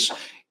which is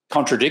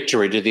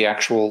contradictory to the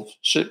actual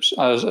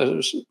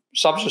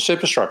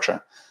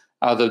superstructure.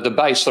 The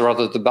base, or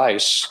rather the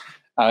base,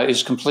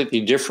 is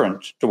completely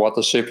different to what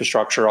the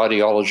superstructure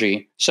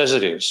ideology says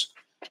it is.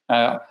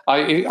 I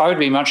would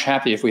be much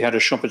happy if we had a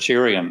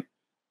Schumpeterian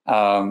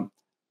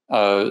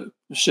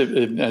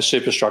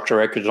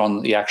superstructure acted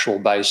on the actual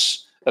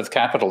base of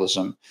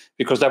capitalism,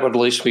 because that would at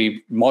least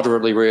be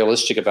moderately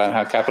realistic about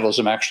how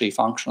capitalism actually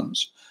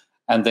functions.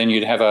 And then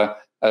you'd have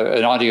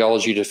an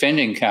ideology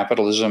defending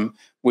capitalism,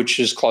 which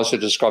is closer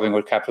to describing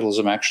what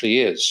capitalism actually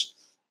is.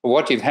 But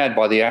what you've had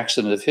by the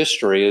accident of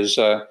history is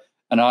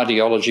an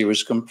ideology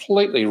was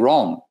completely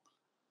wrong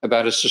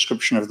about its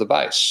description of the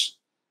base.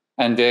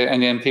 And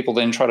then people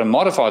then try to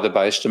modify the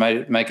base to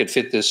make it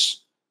fit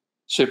this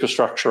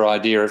superstructure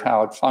idea of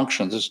how it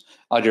functions, this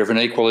idea of an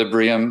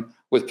equilibrium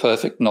with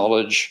perfect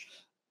knowledge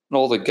and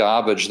all the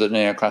garbage that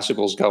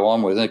neoclassicals go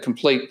on with, and a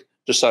complete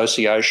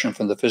dissociation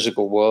from the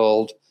physical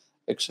world.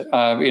 It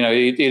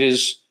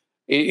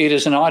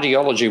is an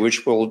ideology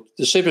which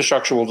the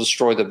superstructure will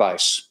destroy the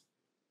base.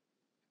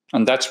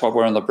 And that's what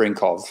we're on the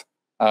brink of.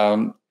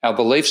 Our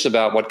beliefs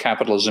about what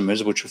capitalism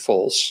is, which are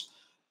false,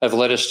 have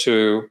led us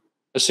to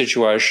a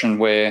situation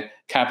where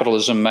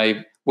capitalism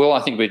will, I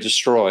think, be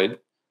destroyed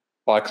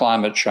by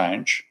climate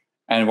change.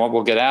 And what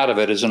we'll get out of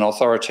it is an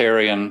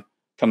authoritarian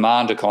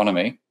command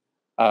economy,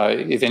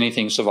 if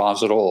anything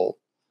survives at all.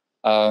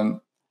 And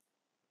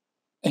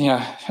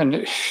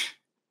I've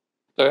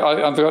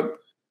got,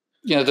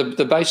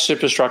 the base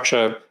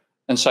superstructure,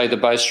 and say the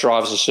base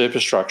drives the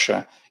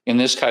superstructure. In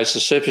this case, the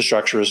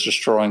superstructure is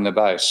destroying the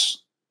base.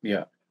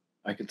 Yeah,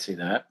 I could see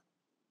that.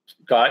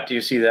 Scott, do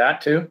you see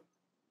that too?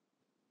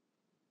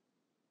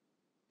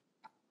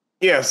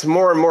 Yes,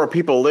 more and more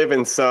people live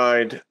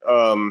inside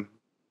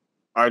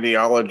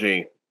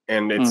ideology,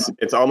 and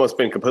it's almost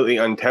been completely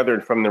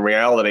untethered from the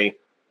reality.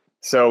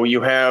 So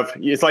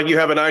it's like you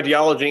have an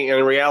ideology and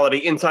a reality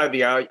inside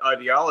the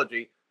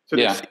ideology. So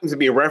there seems to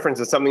be a reference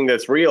to something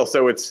that's real.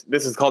 So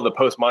this is called the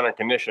postmodern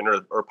condition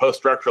or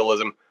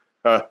post-structuralism.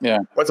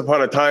 Once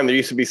upon a time, there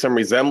used to be some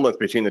resemblance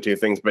between the two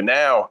things, but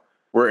now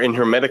we're in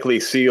hermetically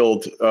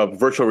sealed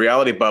virtual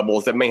reality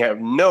bubbles that may have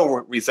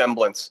no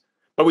resemblance.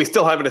 But we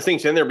still have a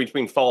distinction there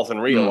between false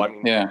and real.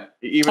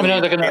 Even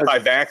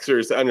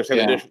anti-vaxxers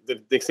understand the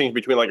distinction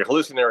between like a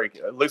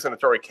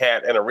hallucinatory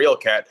cat and a real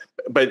cat,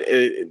 but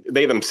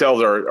they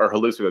themselves are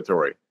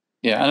hallucinatory.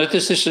 Yeah, and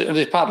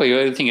there's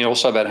partly thinking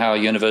also about how a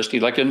university,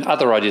 like in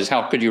other ideas,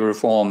 how could you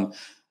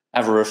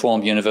have a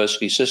reformed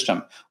university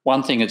system?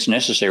 One thing that's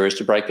necessary is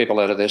to break people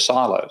out of their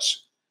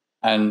silos.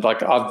 And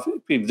like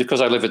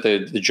because I live at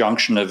the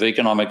junction of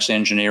economics,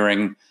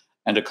 engineering,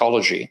 and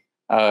ecology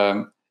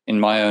in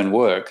my own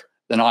work,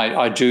 then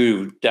I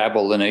do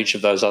dabble in each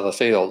of those other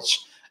fields,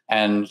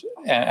 and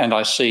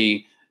I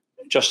see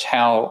just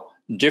how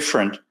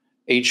different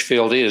each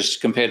field is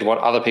compared to what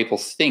other people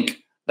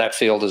think that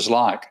field is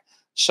like.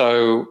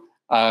 So,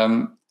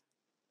 like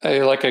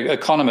an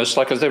economist,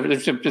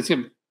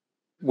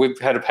 we've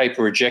had a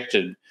paper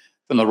rejected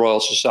from the Royal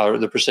Society,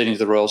 the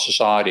Proceedings of the Royal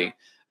Society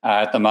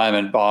at the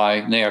moment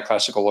by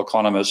neoclassical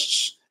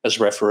economists as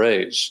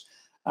referees.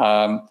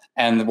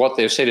 And what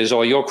they've said is,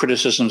 your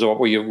criticisms of what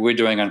we're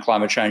doing on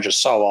climate change are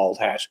so old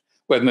hat.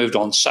 We've moved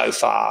on so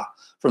far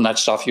from that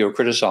stuff you're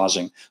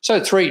criticising. So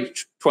 3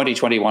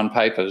 2021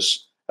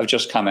 papers have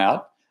just come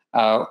out.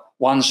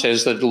 One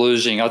says that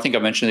I think I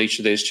mentioned each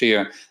of these to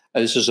you.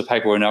 This is a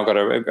paper where now got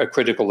a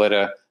critical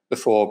letter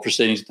before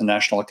proceedings at the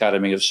National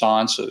Academy of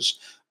Sciences,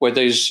 where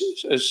these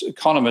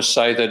economists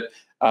say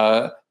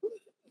that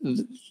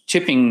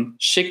tipping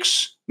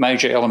 6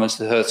 major elements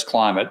of the Earth's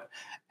climate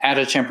at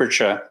a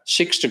temperature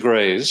 6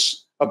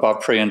 degrees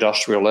above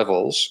pre-industrial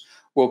levels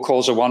will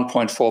cause a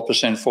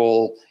 1.4%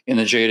 fall in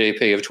the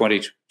GDP of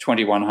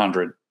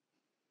 2100,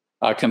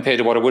 compared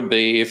to what it would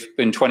be if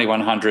in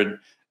 2100,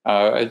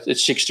 at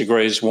 6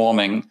 degrees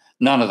warming,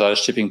 none of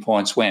those tipping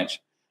points went.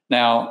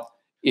 Now,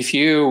 if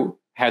you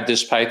had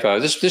this paper,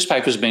 this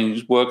paper's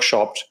been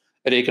workshopped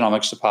at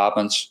economics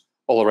departments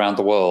all around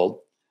the world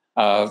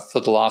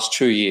for the last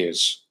 2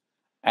 years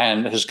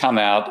and has come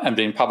out and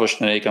been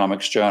published in an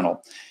economics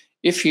journal.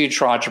 If you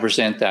tried to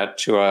present that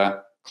to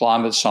a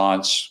climate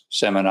science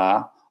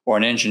seminar or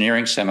an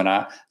engineering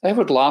seminar, they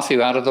would laugh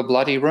you out of the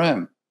bloody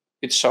room.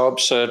 It's so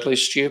absurdly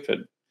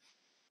stupid.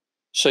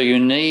 So you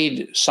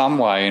need some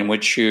way in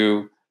which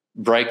you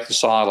break the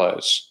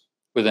silos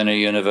within a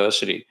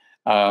university.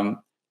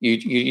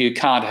 You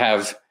can't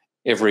have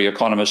every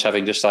economist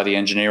having to study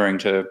engineering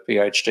to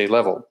Ph.D.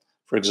 level,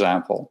 for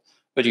example,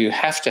 but you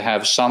have to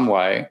have some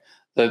way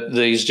that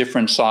these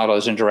different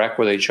silos interact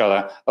with each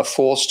other, are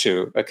forced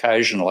to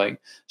occasionally,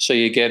 so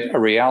you get a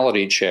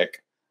reality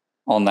check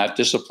on that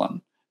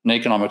discipline. And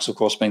economics, of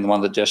course, being the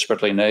one that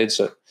desperately needs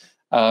it.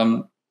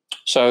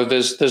 So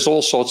there's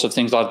all sorts of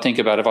things I'd think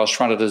about if I was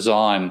trying to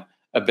design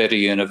a better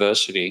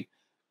university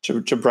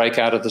to break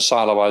out of the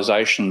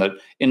siloization that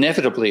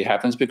inevitably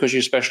happens because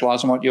you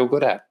specialize in what you're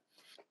good at.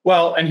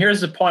 Well, and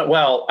here's the point.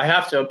 Well, I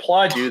have to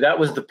applaud you. That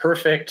was the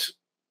perfect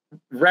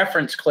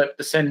reference clip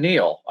to send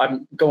Neil.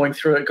 I'm going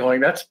through it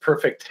going, that's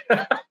perfect.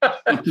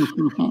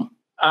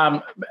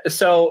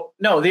 So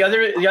no, the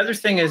other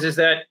thing is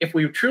that if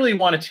we truly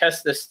want to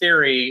test this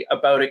theory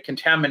about a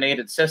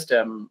contaminated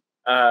system,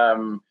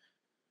 I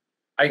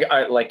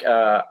like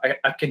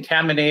a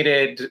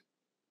contaminated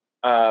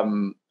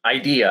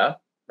idea,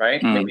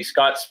 right? Maybe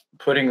Scott's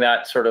putting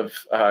that sort of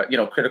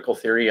critical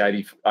theory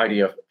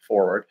idea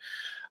forward.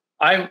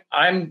 I'm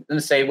going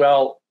to say,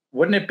 well,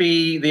 wouldn't it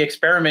be the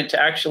experiment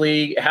to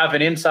actually have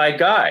an inside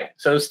guy?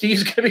 So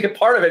Steve's going to be a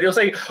part of it. He'll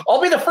say,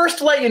 I'll be the first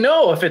to let you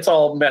know if it's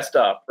all messed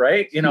up,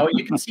 right? You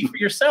can see for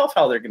yourself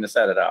how they're going to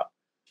set it up.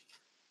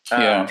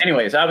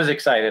 Anyways, I was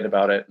excited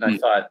about it, and I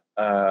thought,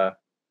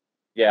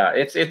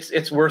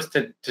 it's worth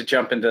to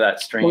jump into that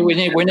stream. Well,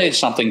 we need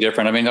something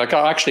different. I mean, I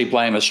actually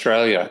blame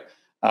Australia.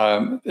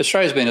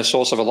 Australia's been a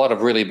source of a lot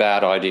of really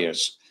bad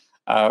ideas.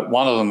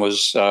 One of them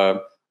was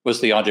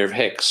the idea of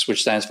HECS,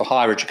 which stands for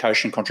Higher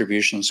Education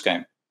Contribution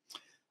Scheme.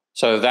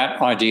 So that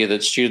idea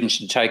that students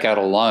should take out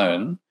a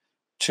loan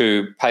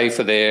to pay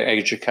for their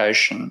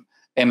education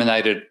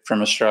emanated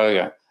from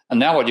Australia. And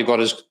now what you've got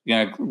is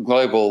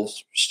global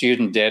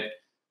student debt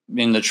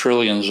in the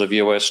trillions of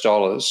US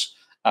dollars.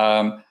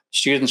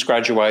 Students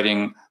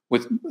graduating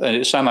with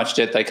so much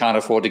debt they can't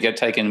afford to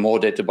take in more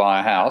debt to buy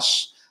a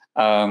house.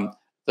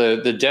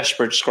 The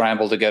desperate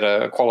scramble to get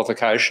a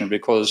qualification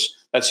because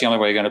that's the only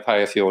way you're going to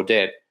pay off your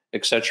debt,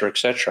 et cetera, et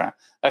cetera.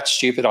 That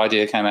stupid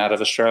idea came out of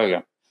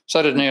Australia.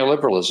 So did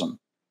neoliberalism.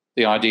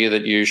 The idea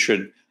that you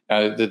should,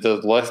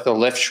 the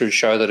left should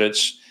show that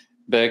it's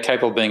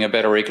capable of being a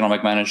better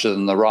economic manager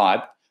than the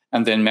right,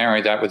 and then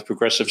marry that with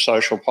progressive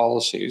social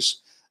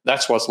policies.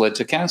 That's what's led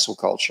to cancel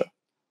culture.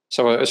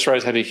 So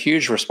Australia's had a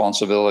huge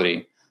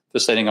responsibility for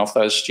setting off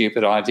those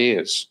stupid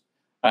ideas.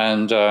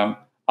 And I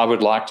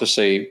would like to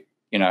see,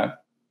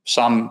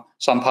 some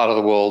part of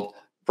the world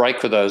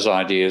break with those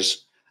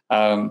ideas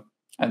and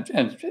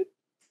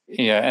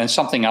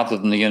something other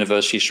than the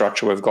university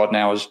structure we've got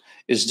now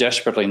is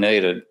desperately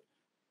needed.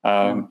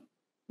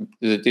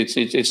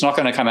 It's not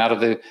going to come out of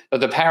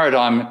the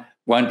paradigm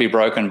won't be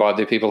broken by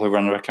the people who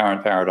run the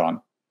current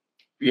paradigm.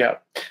 Yeah.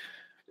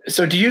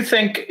 So do you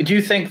think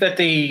that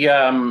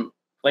the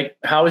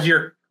how is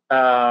your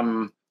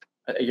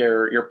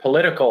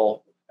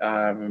political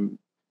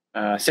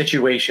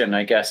situation,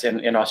 I guess,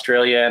 in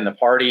Australia and the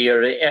party?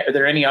 Are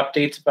there any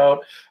updates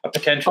about a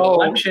potential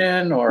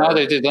election? Or no,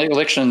 the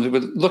election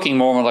looking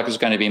more like it's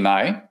going to be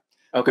May,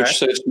 which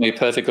suits me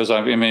perfect because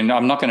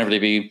I'm not going to really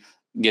be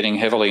getting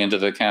heavily into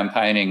the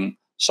campaigning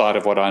side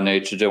of what I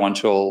need to do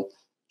until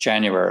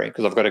January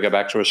because I've got to go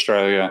back to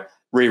Australia,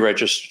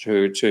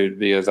 re-register to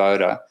be a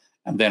voter,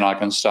 and then I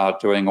can start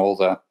doing all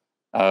the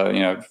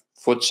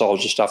foot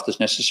soldier stuff that's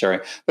necessary.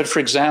 But for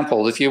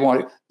example, if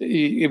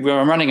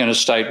we're running in a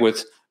state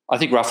with, I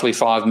think, roughly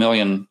 5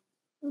 million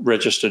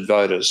registered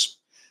voters,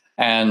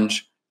 and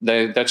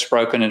that's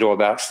broken into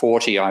about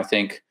 40, I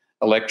think,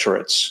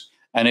 electorates,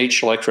 and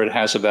each electorate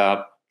has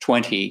about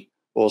 20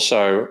 or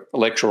so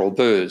electoral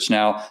booths.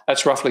 Now,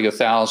 that's roughly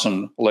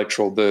 1,000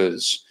 electoral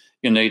booths.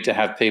 You need to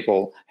have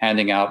people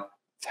handing out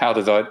how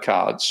to vote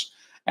cards,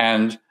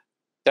 and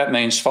that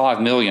means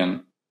 5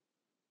 million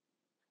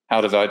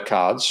how to vote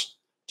cards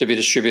to be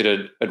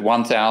distributed at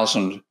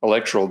 1,000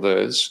 electoral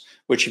booths,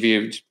 which if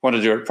you want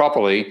to do it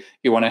properly,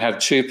 you want to have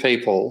 2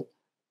 people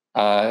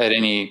at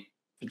any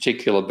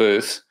particular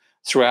booth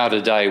throughout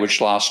a day,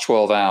 which lasts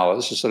 12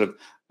 hours.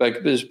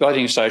 There's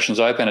voting stations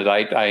open at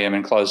 8 a.m.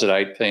 and close at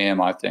 8 p.m.,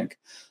 I think.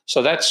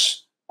 So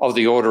that's of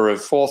the order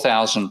of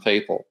 4,000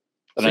 people.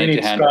 So you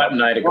need Scott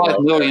and I to go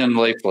 5 million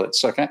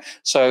leaflets, okay?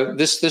 So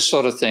this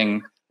sort of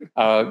thing,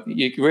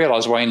 you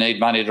realise why you need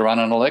money to run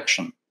an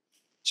election.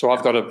 So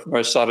I've got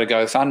to start a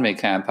GoFundMe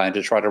campaign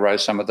to try to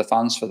raise some of the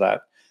funds for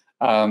that.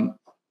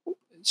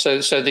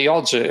 So the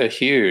odds are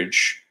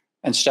huge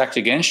and stacked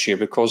against you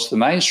because the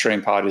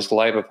mainstream parties, the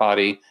Labor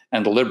Party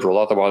and the Liberal,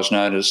 otherwise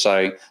known as,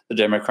 say, the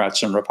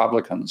Democrats and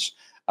Republicans,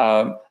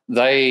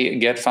 they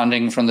get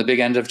funding from the big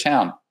end of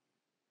town.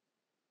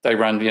 They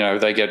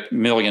they get $1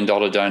 million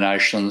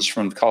donations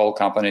from coal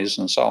companies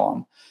and so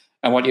on.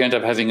 And what you end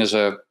up having is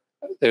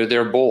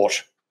they're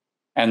bought,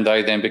 and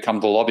they then become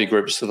the lobby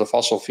groups for the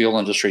fossil fuel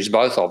industries,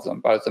 both of them,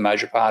 both the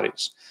major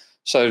parties.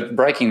 So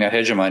breaking that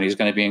hegemony is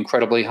going to be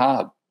incredibly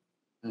hard.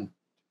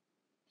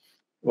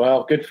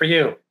 Well, good for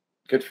you.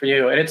 Good for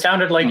you. And it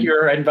sounded like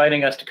you're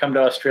inviting us to come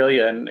to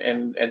Australia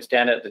and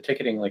stand at the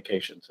ticketing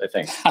locations, I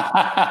think.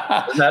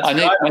 I've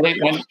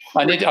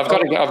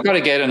got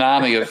to get an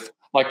army of,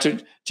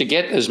 to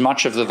get as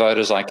much of the vote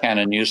as I can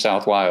in New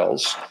South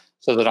Wales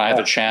so that I have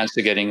a chance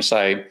of getting,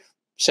 say,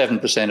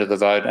 7% of the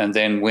vote and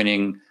then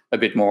winning a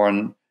bit more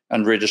on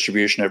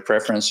redistribution of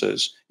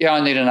preferences. Yeah,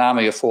 I need an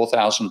army of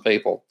 4,000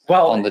 people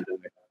on the day.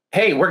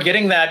 Hey, we're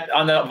getting that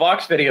on the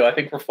Vox video. I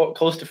think we're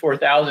close to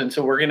 4,000.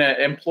 So we're going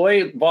to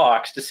employ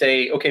Vox to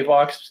say, okay,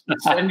 Vox,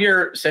 send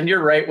your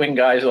right-wing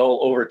guys all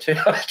over to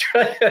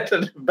Australia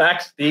to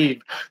back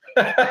Steve.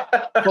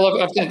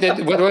 Well, I think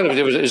that what I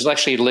do is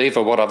actually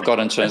lever what I've got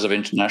in terms of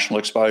international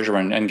exposure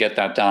and get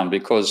that done,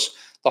 because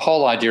the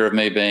whole idea of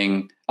me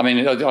being,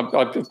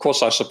 of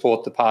course I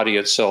support the party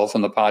itself,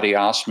 and the party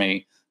asked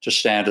me to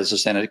stand as a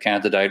Senate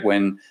candidate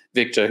when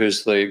Victor,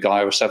 who's the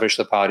guy who established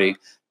the party,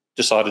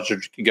 decided to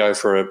go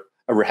for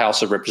a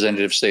House of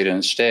Representatives seat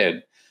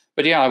instead.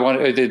 But yeah, I'm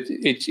going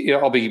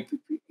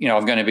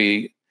to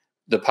be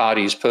the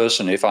party's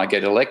person if I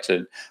get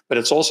elected, but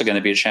it's also going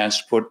to be a chance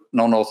to put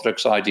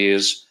non-orthodox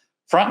ideas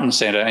front and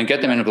center and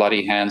get them in a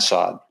bloody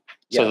Hansard,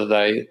 so that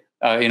they,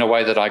 in a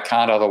way that I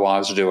can't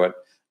otherwise do it.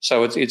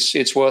 So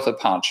it's worth a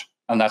punt,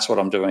 and that's what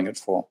I'm doing it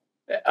for.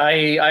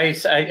 I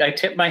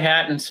tip my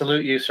hat and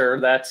salute you, sir.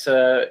 That's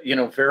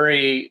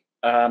very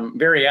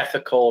very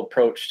ethical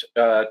approach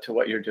to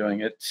what you're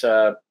doing. It's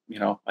I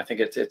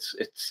think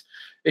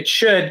it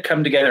should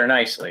come together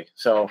nicely.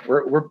 So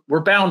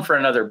we're bound for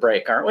another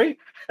break, aren't we?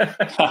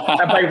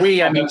 By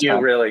we, I mean you,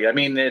 really. I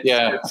mean, it's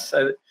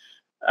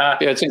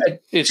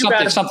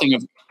something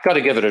you've got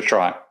to give it a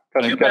try.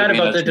 Too bad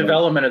about the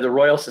development of the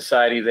Royal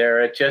Society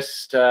there. It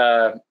just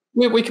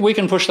we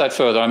can push that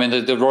further. I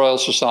mean, the Royal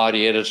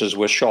Society editors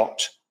were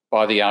shocked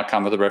by the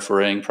outcome of the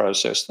refereeing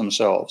process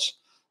themselves.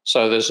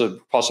 So there's a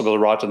possible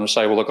right to them to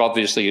say, well, look,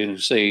 obviously you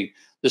see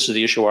this is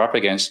the issue we're up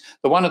against.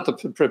 The one at the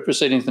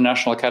proceedings of the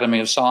National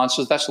Academy of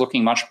Sciences, that's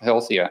looking much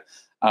healthier.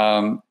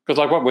 Because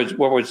like what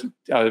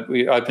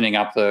we're opening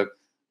up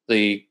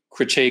the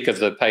critique of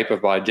the paper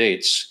by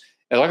Dietz.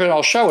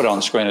 I'll show it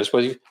on screen as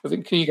well.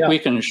 We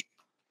can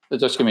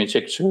just give me a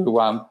tick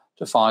to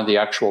find the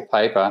actual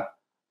paper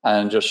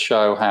and just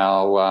show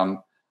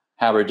how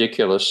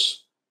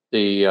ridiculous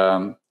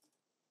the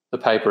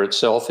paper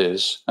itself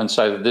is, and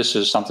say that this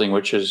is something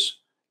which is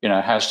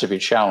has to be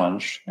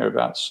challenged.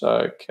 Hereabouts.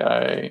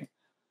 Okay,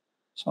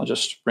 so I'll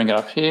just bring it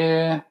up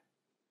here.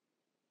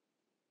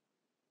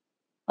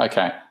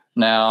 Okay,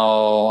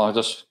 now I'll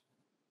just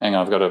hang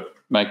on. I've got to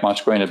make my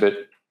screen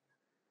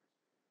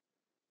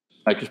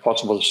make it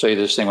possible to see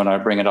this thing when I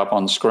bring it up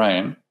on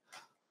screen.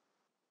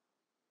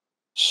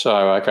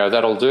 So, okay,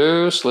 that'll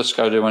do. So let's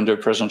go do a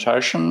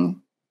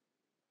presentation.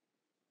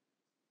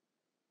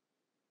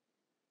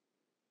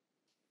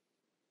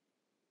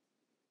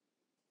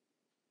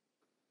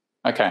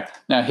 Okay,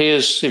 now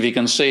here's, if you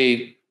can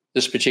see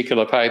this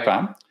particular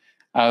paper,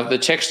 the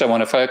text I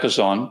want to focus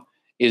on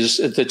is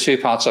the two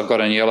parts I've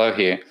got in yellow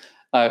here.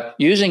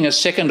 Using a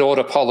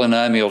second-order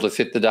polynomial to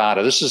fit the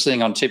data. This is the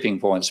thing on tipping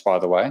points, by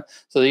the way.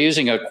 So they're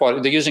using a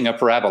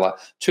parabola.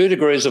 2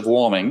 degrees of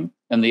warming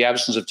in the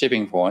absence of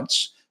tipping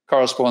points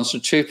corresponds to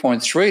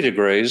 2.3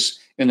 degrees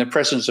in the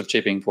presence of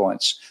tipping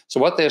points. So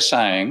what they're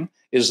saying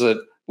is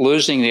that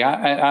losing the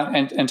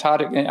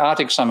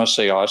Arctic summer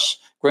sea ice,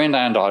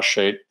 Greenland ice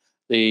sheet,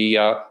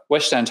 the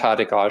West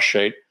Antarctic ice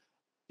sheet,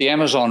 the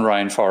Amazon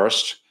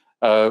rainforest,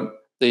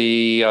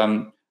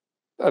 the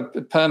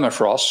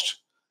permafrost,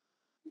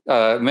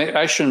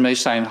 ocean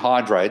methane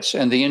hydrates,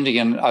 and the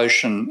Indian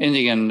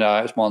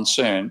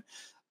monsoon,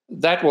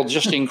 that will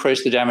just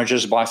increase the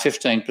damages by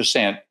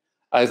 15%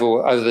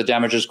 over the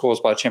damages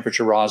caused by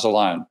temperature rise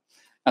alone.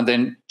 And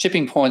then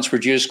tipping points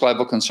reduce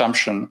global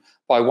consumption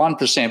by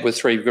 1% with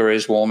 3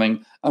 degrees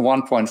warming and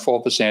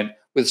 1.4%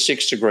 with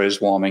 6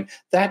 degrees warming.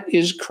 That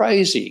is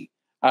crazy.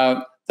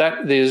 That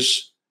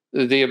is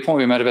the point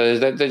we made about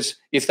it. That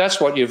if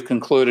that's what you've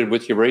concluded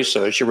with your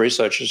research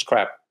is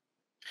crap.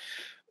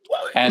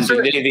 And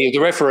the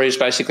referees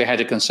basically had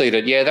to concede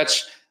it. Yeah,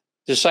 that's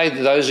to say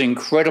that those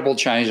incredible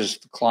changes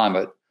to the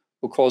climate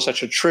will cause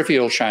such a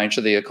trivial change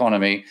to the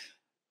economy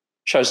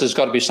shows there's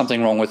got to be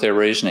something wrong with their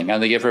reasoning.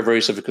 And the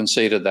referees have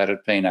conceded that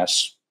at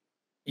PNAS.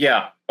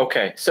 Yeah,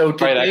 okay. So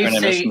did they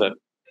say,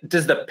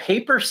 does the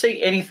paper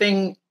say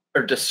anything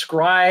or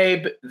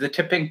describe the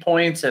tipping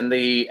points and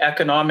the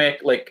economic,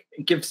 like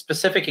give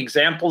specific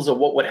examples of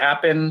what would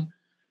happen?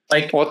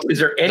 Like, is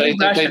there any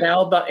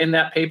rationale in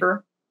that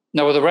paper?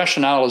 No, well, the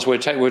rationale is we're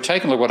taking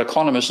a look at what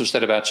economists have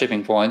said about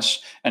tipping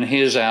points, and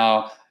here's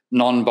our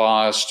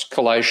non-biased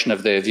collation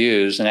of their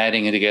views and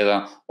adding it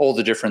together, all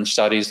the different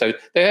studies. They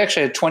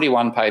actually had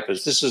 21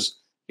 papers. This is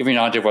giving you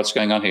an idea of what's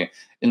going on here.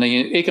 In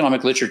the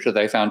economic literature,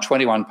 they found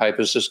 21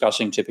 papers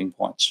discussing tipping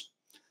points.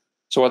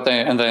 So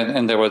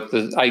there were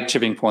the 8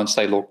 tipping points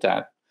they looked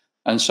at.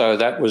 And so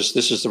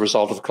this is the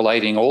result of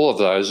collating all of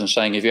those and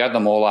saying, if you add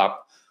them all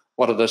up,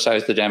 what do they say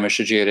is the damage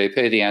to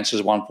GDP? The answer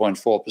is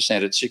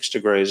 1.4% at 6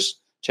 degrees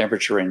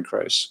temperature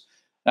increase.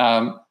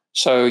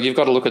 So you've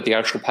got to look at the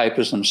actual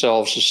papers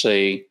themselves to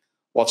see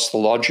what's the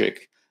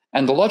logic.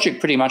 And the logic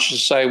pretty much is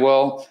to say,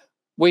 well,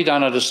 we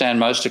don't understand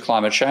most of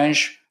climate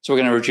change, so we're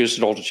going to reduce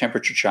it all to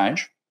temperature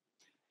change.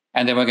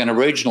 And then we're going to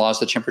regionalise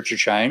the temperature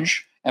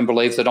change and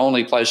believe that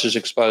only places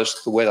exposed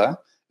to the weather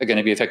are going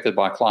to be affected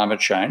by climate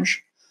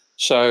change.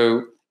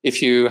 So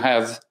if you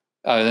have,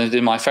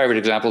 my favourite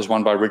example is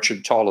one by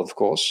Richard Toll, of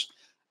course,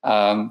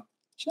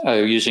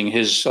 using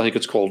his, I think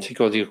it's called, he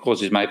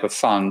calls his MAPER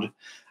fund.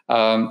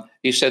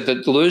 He said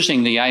that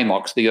losing the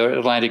AMOC, the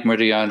Atlantic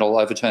Meridional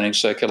Overturning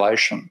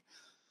Circulation,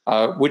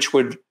 which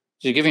would,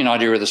 to give you an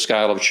idea of the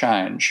scale of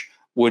change,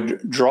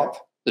 would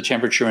drop the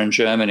temperature in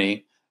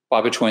Germany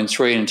by between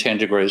 3 and 10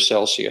 degrees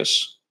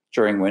Celsius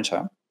during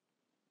winter.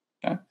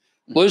 Okay?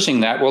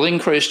 Losing that will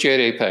increase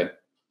GDP.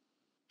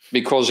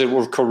 because it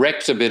will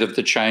correct a bit of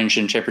the change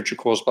in temperature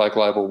caused by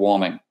global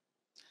warming.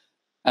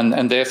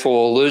 And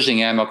therefore, losing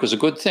AMOC is a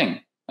good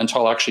thing. And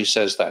Toll actually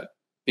says that.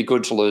 Be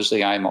good to lose the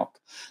AMOC.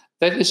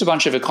 That is a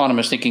bunch of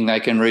economists thinking they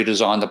can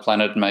redesign the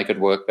planet and make it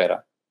work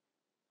better.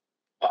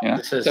 You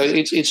know? So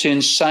it's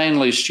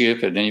insanely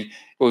stupid. And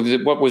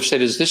what we've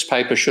said is this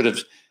paper should have,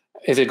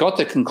 if it got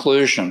the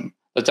conclusion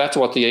that that's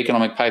what the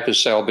economic papers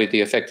say will be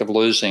the effect of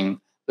losing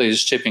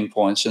these tipping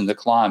points in the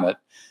climate,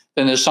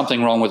 then there's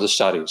something wrong with the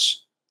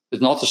studies.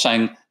 It's not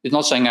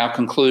saying our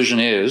conclusion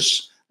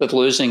is that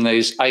losing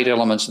these 8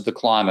 elements of the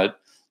climate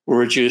will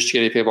reduce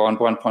GDP by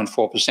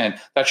 1.4%.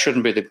 That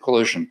shouldn't be the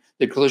conclusion.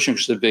 The conclusion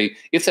should be,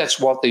 if that's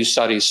what these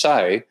studies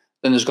say,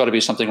 then there's got to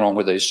be something wrong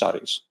with these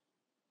studies.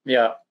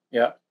 Yeah,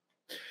 yeah.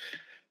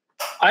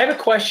 I have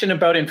a question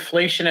about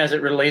inflation as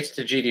it relates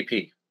to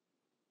GDP.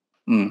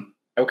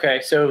 Okay,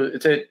 so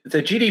the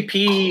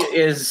GDP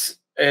is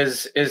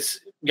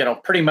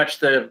pretty much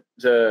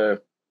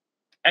the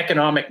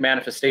economic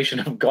manifestation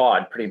of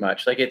God, pretty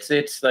much. Like it's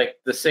like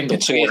the single.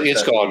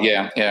 It's God,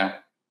 yeah.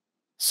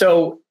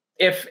 So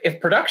if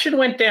production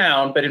went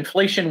down but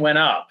inflation went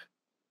up,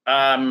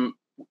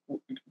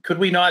 could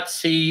we not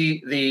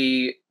see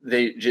the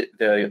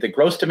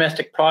gross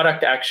domestic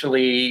product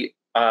actually,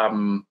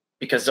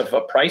 because of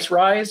a price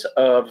rise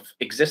of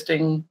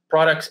existing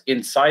products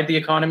inside the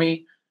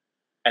economy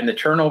and the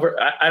turnover?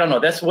 I don't know.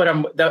 That's what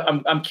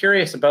I'm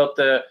curious about,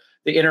 the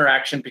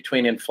interaction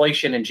between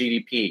inflation and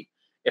GDP.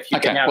 If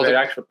you can have the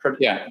actual,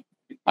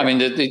 I mean,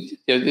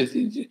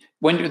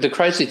 the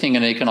crazy thing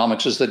in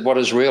economics is that what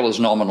is real is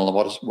nominal, and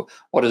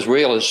what is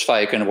real is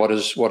fake, and what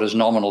is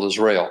nominal is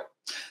real.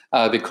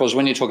 Because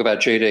when you talk about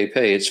GDP,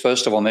 it's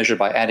first of all measured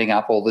by adding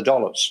up all the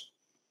dollars.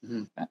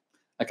 Mm-hmm.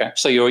 Okay,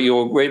 so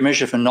your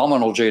measure for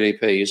nominal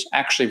GDP is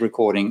actually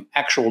recording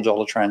actual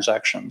dollar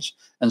transactions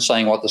and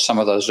saying what the sum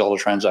of those dollar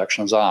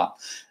transactions are.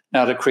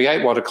 Now, to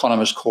create what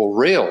economists call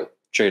real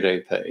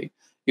GDP,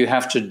 you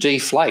have to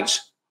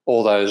deflate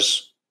all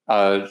those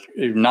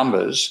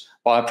numbers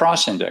by a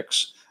price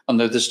index. And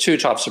there's 2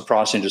 types of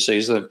price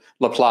indices, the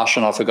Laplace,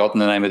 and I've forgotten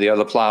the name of the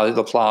other,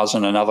 Laplace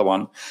and another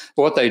one.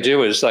 But what they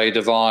do is they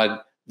divide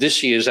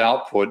this year's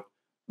output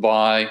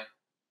by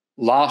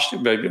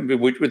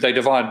they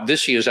divide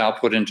this year's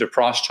output into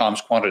price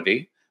times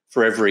quantity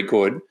for every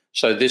good.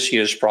 So this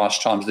year's price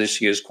times this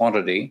year's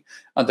quantity.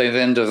 And they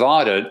then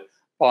divide it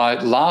by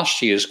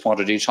last year's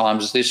quantity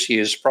times this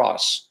year's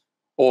price,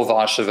 or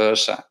vice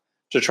versa,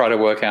 to try to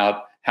work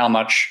out how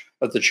much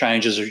of the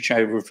changes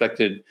are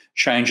reflected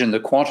change in the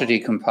quantity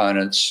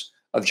components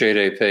of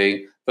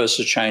GDP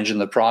versus change in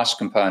the price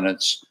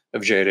components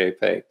of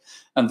GDP.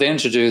 And then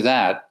to do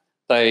that,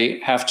 they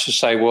have to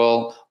say,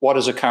 well, what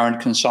is a current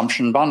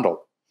consumption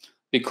bundle?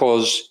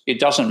 Because it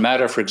doesn't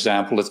matter, for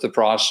example, if the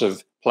price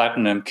of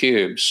platinum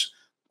cubes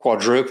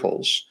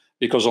quadruples,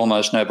 because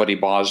almost nobody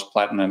buys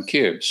platinum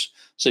cubes.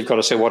 So you've got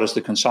to say, what is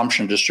the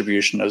consumption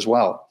distribution as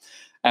well?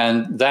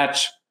 And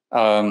that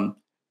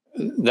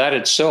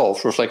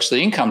itself reflects the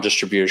income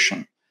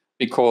distribution,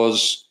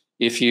 because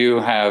if you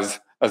have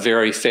a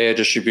very fair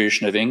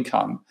distribution of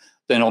income,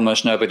 then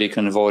almost nobody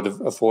can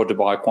afford to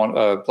buy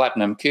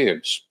platinum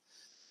cubes.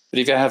 But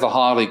if you have a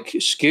highly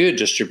skewed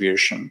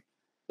distribution,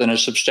 then a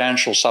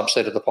substantial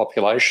subset of the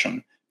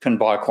population can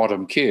buy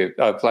platinum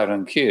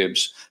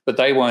cubes, but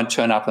they won't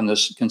turn up in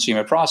this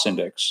consumer price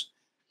index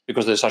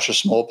because there's such a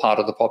small part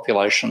of the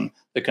population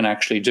that can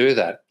actually do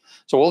that.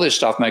 So all this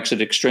stuff makes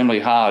it extremely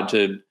hard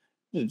to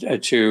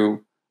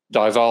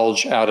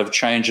divulge out of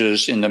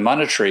changes in the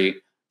monetary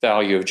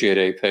value of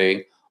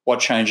GDP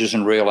what changes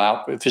in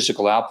real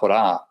physical output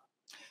are.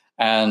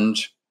 And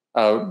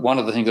one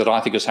of the things that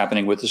I think is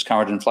happening with this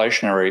current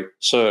inflationary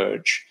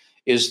surge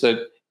is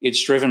that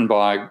it's driven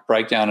by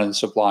breakdown in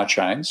supply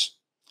chains.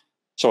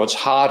 So it's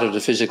harder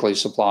to physically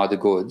supply the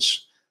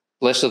goods.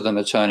 Less of them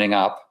are turning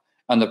up,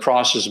 and the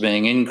prices are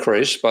being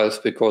increased,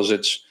 both because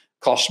it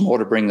costs more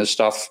to bring the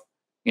stuff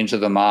into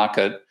the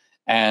market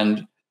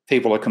and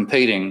people are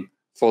competing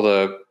for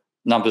the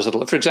numbers.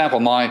 For example,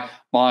 my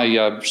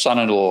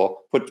son-in-law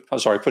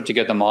put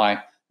together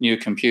my new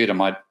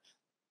computer,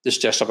 this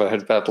desktop I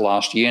had about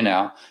last year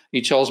now.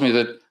 He tells me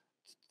that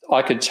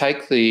I could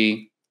take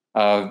the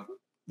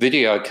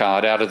video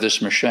card out of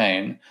this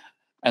machine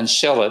and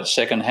sell it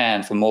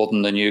secondhand for more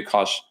than the new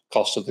cost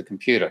of the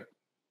computer.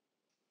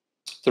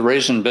 The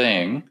reason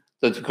being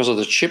that because of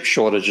the chip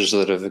shortages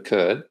that have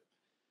occurred,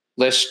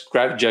 less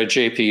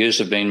GPUs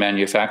have been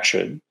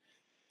manufactured.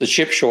 The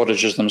chip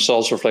shortages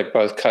themselves reflect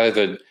both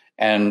COVID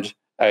and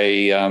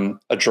a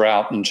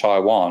drought in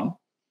Taiwan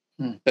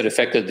that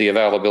affected the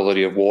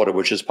availability of water,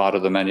 which is part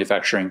of the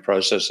manufacturing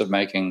process of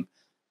making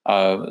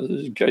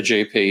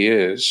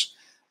GPUs.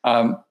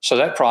 So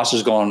that price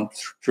has gone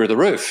through the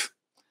roof.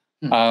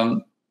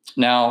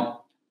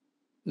 Now,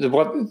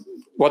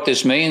 what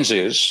this means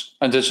is,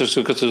 and this is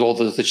because all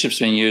the chips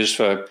being used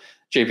for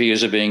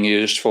GPUs are being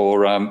used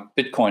for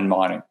Bitcoin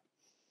mining.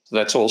 So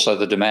that's also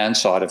the demand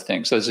side of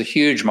things. So there's a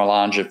huge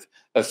melange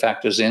of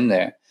factors in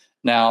there.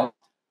 Now,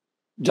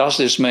 does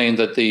this mean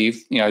that the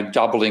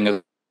doubling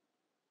of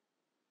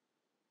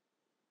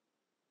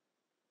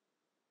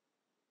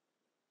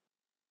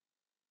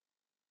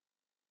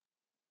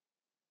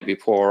be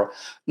poorer.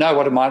 No,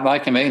 what it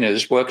might mean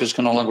is workers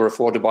can no longer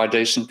afford to buy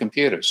decent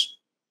computers.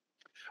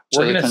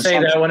 We're going to say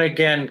that one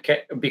again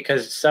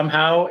because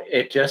somehow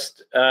it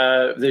just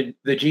the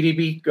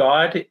GDP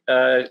god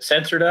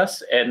censored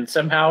us, and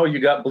somehow you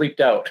got bleeped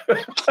out.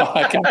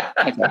 Okay.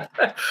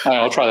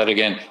 I'll try that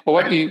again.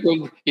 Well,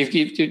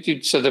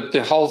 so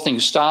the whole thing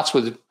starts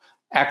with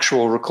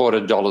actual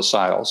recorded dollar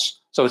sales.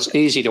 So it's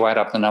easy to add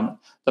up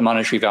the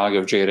monetary value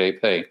of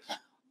GDP.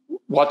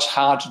 What's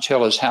hard to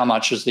tell is how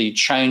much is the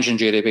change in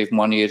GDP from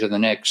one year to the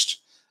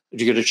next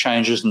due to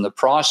changes in the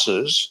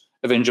prices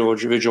of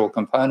individual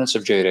components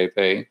of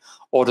GDP,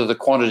 or to the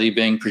quantity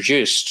being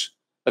produced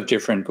of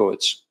different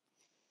goods.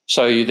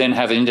 So you then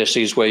have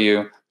indices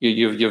where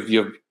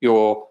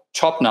your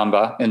top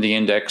number in the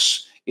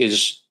index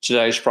is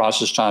today's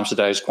prices times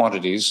today's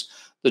quantities.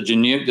 The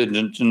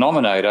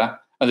denominator,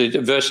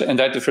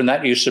 and from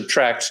that you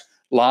subtract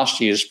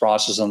last year's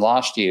prices and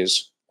last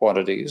year's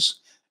quantities.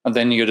 And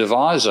then your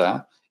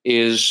divisor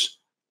is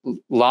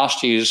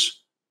last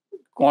year's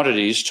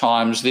quantities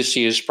times this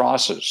year's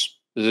prices.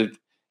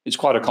 It's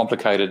quite a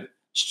complicated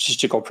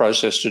statistical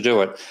process to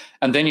do it.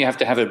 And then you have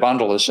to have a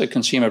bundle, a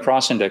consumer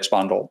price index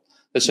bundle,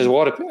 that says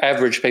what do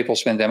average people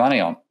spend their money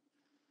on.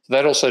 So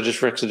that also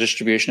just reflects the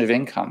distribution of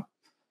income.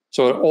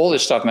 So all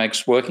this stuff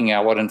makes working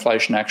out what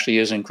inflation actually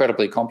is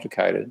incredibly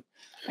complicated.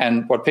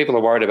 And what people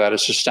are worried about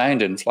is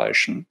sustained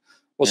inflation.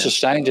 Well,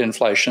 sustained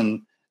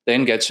inflation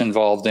then gets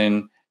involved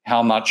in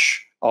how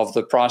much of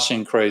the price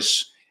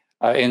increase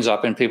ends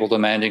up in people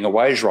demanding a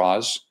wage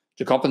rise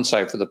to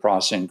compensate for the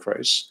price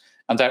increase.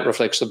 And that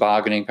reflects the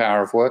bargaining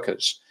power of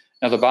workers.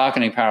 Now, the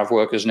bargaining power of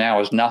workers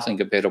now is nothing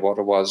compared to what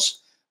it was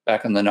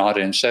back in the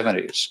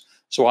 1970s.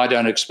 So I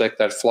don't expect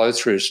that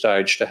flow-through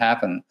stage to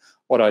happen.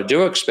 What I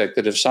do expect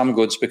that if some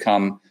goods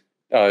become,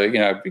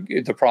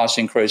 the price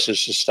increase is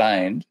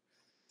sustained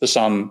for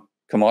some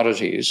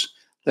commodities,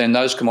 then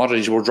those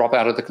commodities will drop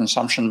out of the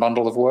consumption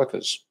bundle of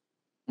workers.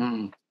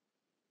 Mm.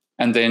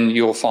 And then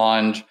you'll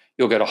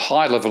get a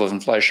high level of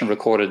inflation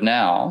recorded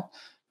now,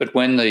 but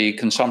when the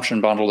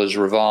consumption bundle is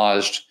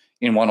revised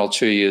in 1 or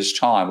 2 years'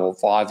 time or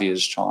 5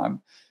 years'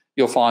 time,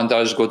 you'll find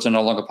those goods are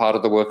no longer part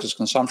of the workers'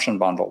 consumption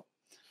bundle.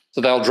 So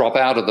they'll drop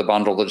out of the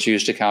bundle that's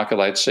used to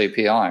calculate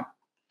CPI.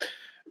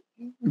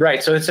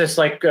 Right. So it's just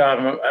like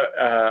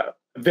a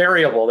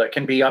variable that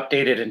can be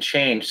updated and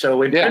changed.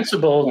 So in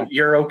principle,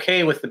 you're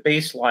okay with the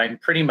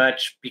baseline pretty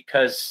much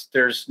because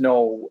there's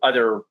no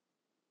other.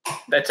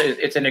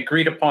 It's an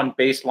agreed upon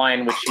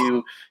baseline which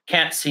you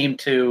can't seem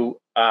to.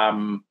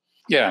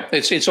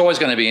 It's always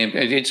going to be.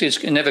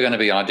 It's never going to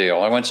be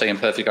ideal. I won't say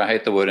imperfect. I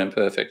hate the word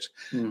imperfect.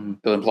 It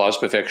implies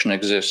perfection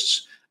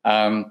exists,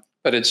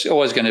 but it's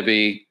always going to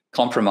be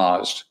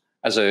compromised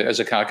as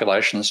a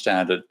calculation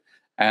standard.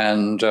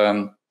 And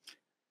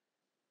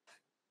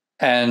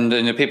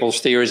in people's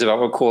theories about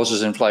what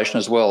causes inflation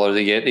as well are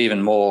the yet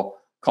even more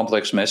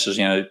complex messes.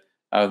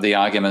 The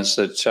arguments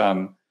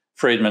that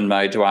Friedman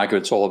made to argue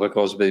it's all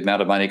because of the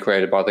amount of money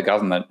created by the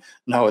government.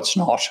 No, it's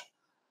not.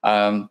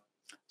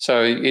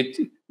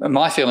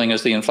 My feeling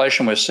is the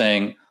inflation we're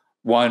seeing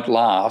won't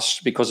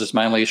last because it's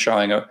mainly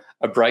showing a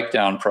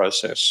breakdown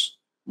process,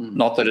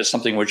 not that it's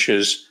something which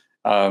is,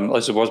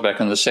 as it was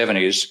back in the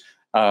 70s,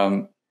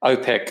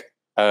 OPEC,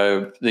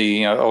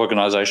 the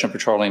Organization of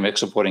Petroleum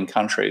Exporting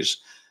Countries,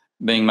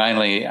 being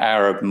mainly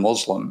Arab and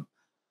Muslim,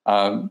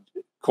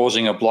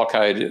 causing a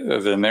blockade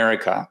of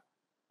America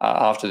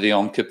after the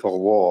Yom Kippur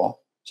War,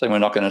 saying we're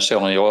not going to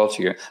sell any oil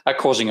to you, that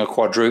causing a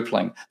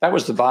quadrupling. That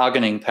was the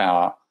bargaining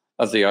power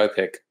of the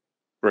OPEC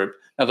group.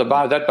 Now,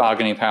 that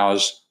bargaining power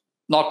has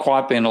not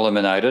quite been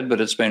eliminated, but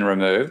it's been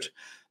removed.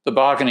 The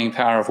bargaining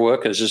power of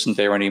workers isn't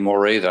there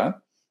anymore either.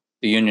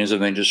 The unions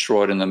have been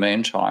destroyed in the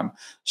meantime.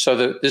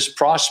 So this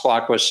price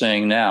spike we're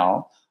seeing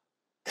now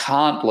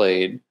can't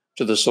lead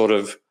to the sort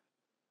of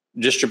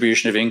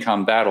distribution of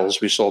income battles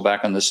we saw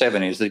back in the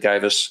 70s that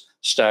gave us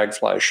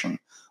stagflation.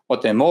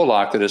 What they're more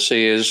likely to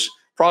see is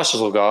prices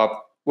will go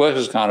up,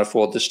 workers can't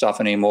afford this stuff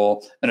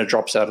anymore, and it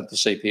drops out of the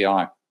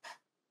CPI.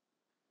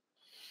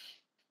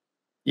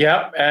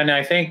 Yeah, and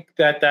I think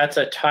that's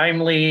a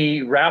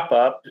timely wrap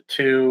up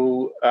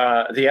to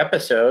the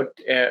episode,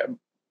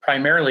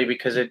 primarily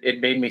because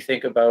it made me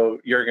think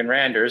about Jürgen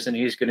Randers, and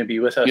he's going to be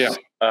with us,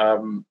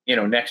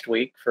 next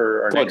week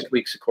for our next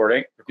week's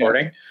recording.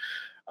 Yeah.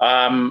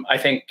 I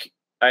think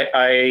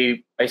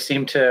I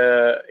seem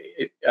to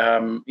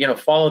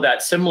follow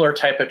that similar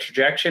type of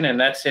trajectory, and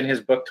that's in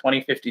his book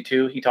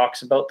 2052. He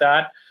talks about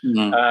that,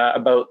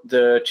 about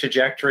the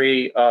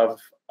trajectory of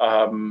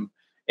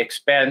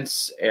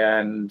expense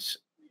and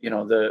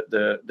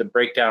the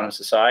breakdown of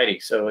society.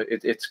 So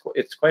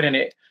it's quite an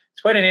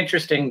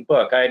interesting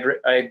book.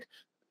 I'd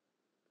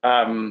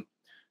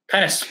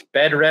kind of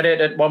sped read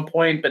it at one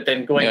point, but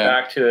then going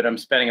back to it, I'm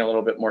spending a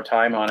little bit more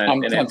time on it.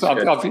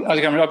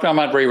 I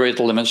might reread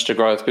The Limits to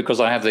Growth because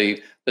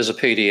there's a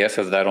PDF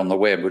of that on the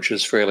web, which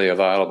is freely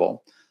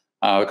available.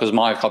 Because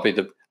my copy,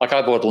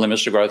 I bought The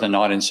Limits to Growth in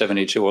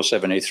 1972 or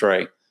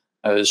 73.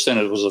 As soon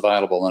as it was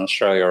available in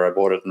Australia, I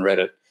bought it and read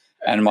it.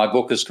 And my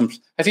book is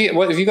have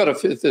you got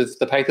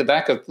the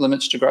paperback of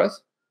Limits to Growth?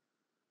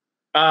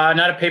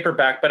 Not a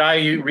paperback, but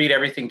I read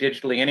everything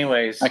digitally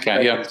anyways.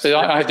 Okay, yeah. So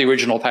I have the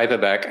original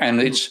paperback,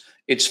 and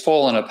it's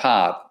fallen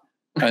apart.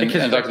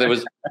 And like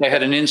they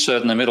had an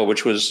insert in the middle,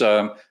 which was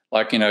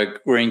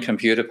green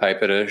computer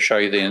paper to show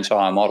you the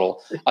entire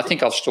model. I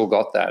think I've still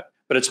got that,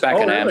 but it's back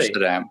in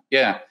Amsterdam.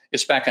 Yeah,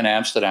 it's back in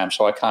Amsterdam,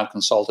 so I can't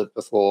consult it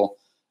before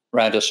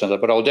Randers Center.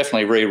 But I'll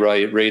definitely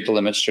reread The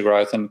Limits to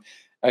Growth and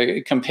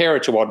compare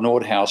it to what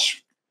Nordhaus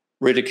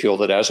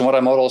ridiculed it as. And what I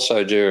might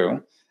also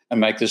do, and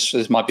make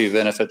this might be a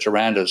benefit to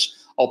Randers,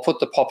 I'll put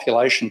the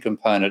population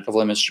component of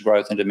Limits to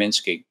Growth into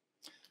Minsky,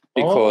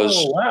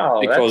 because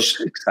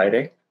that's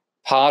exciting.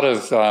 Part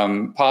of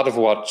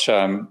what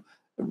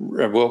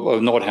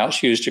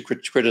Nordhaus used to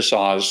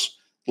criticize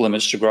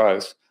Limits to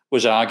Growth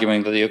was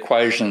arguing that the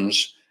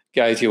equations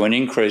gave you an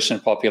increase in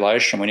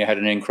population when you had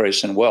an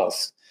increase in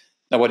wealth.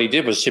 Now, what he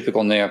did was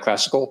typical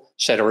neoclassical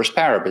ceteris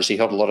paribus. He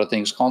held a lot of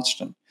things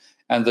constant.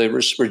 And the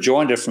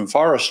rejoinder from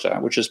Forrester,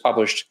 which is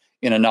published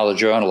in another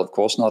journal, of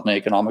course, not an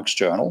economics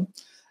journal,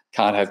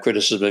 can't have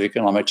criticism of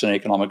economics in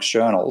economics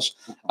journals,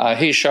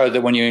 he showed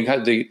that when you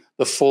had the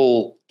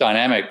full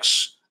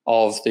dynamics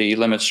of the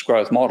Limits to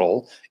Growth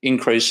model,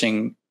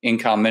 increasing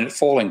income meant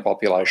falling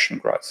population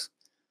growth,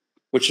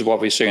 which is what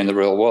we see in the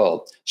real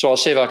world. So I'll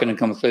see if I can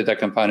include that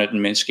component in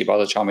Minsky by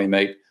the time we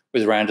meet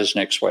with Randers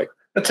next week.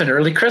 That's an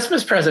early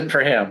Christmas present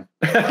for him.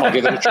 I'll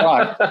give it a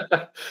try.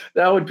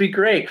 That would be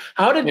great.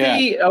 How did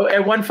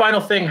and one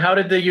final thing, how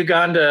did the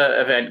Uganda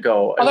event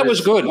go? Oh, that was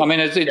good. I mean,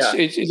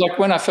 it's like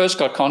when I first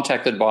got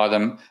contacted by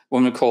them, a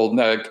woman called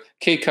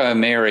Kiko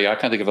Mary, I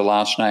can't think of her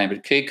last name,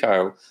 but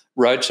Kiko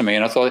wrote to me,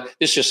 and I thought,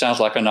 this just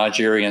sounds like a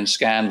Nigerian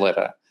scam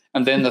letter.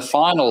 And then the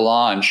final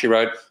line, she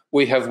wrote,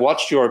 "We have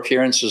watched your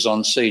appearances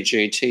on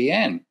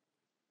CGTN."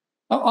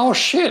 Oh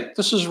shit,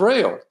 this is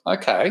real.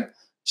 Okay.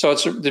 So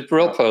it's the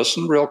real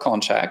person, real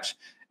contact.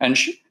 And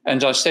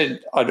I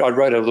said, I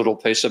wrote a little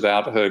piece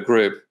about her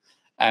group,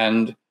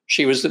 and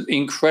she was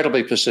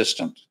incredibly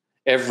persistent.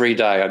 Every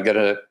day I'd get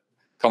a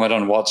comment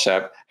on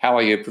WhatsApp, "How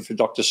are you,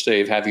 Dr.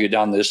 Steve? Have you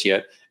done this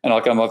yet?" And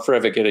I'm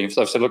forever getting,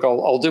 so I said, "Look,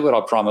 I'll do what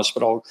I promised,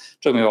 but it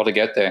took me a while to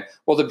get there."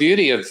 Well, the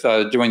beauty of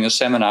doing the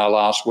seminar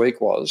last week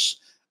was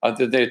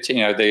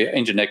the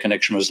internet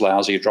connection was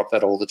lousy. You drop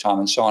that all the time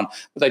and so on.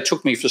 But they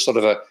took me for sort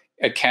of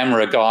a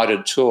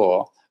camera-guided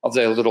tour of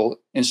their little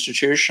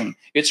institution.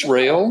 It's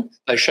real.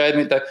 They showed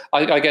me that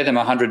I gave them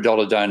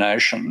 $100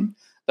 donation.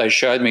 They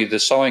showed me the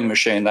sewing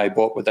machine they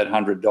bought with that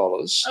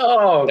 $100.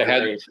 Oh,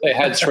 they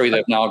had 3.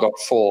 They've now got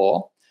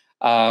 4.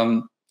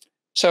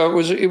 So it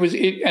was,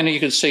 and you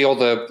could see all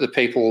the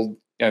people,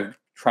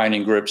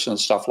 training groups and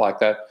stuff like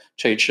that,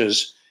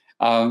 teachers.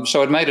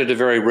 So it made it a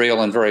very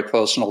real and very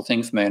personal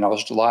thing for me, and I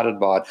was delighted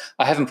by it.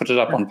 I haven't put it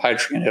up on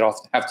Patreon yet.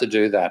 I'll have to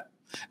do that.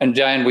 And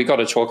Dan, we got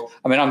to talk.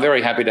 I mean, I'm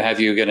very happy to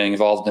have you getting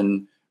involved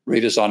in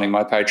redesigning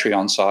my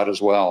Patreon site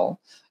as well.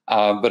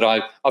 But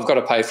I've got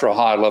to pay for a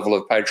higher level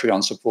of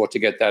Patreon support to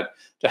get that,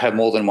 to have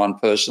more than one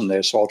person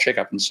there. So I'll check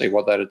up and see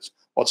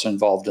what's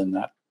involved in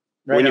that.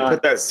 When you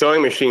put that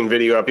sewing machine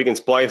video up, you can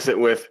splice it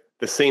with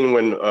the scene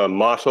when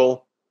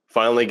Moshel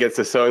finally gets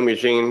the sewing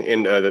machine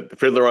in the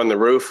Fiddler on the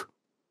Roof,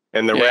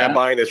 and the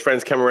rabbi and his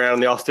friends come around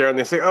and they all stare and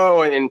they say,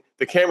 "Oh," and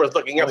the camera's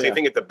looking up, so you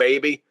think it's a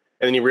baby,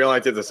 and then you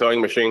realize it's a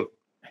sewing machine.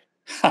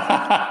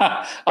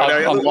 I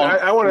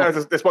want to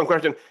ask this one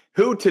question.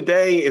 Who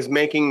today is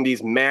making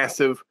these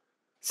massive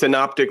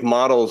synoptic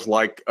models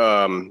like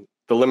the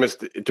Limits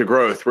to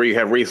Growth, where you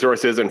have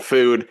resources and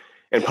food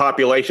and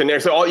population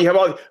there? So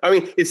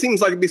it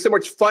seems like it'd be so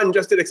much fun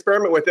just to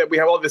experiment with it. We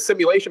have all the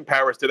simulation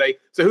powers today.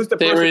 So who's the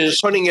person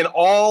who's putting in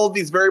all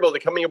these variables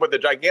and coming up with a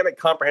gigantic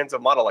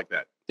comprehensive model like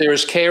that? There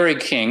is Carey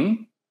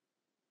King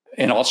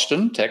in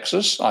Austin,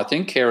 Texas. I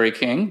think Carey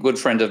King, good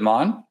friend of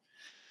mine.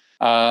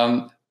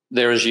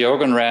 There is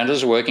Jørgen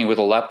Randers working with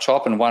a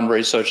laptop and one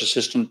research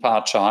assistant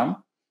part-time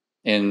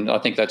I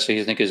think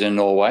is in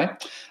Norway.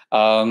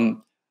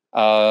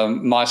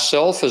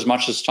 Myself, as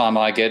much as time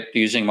I get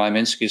using my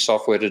Minsky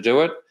software to do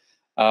it.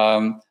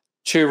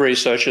 2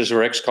 researchers who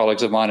are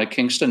ex-colleagues of mine at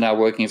Kingston, now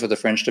working for the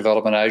French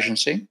Development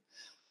Agency.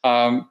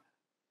 Irene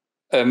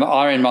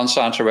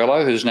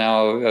Monsantarello, who's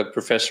now a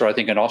professor, I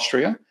think, in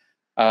Austria.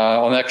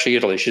 Actually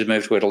Italy. She's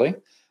moved to Italy.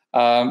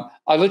 I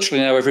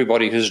literally know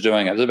everybody who's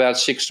doing it. There's about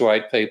 6 to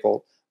 8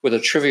 people with a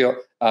trivial,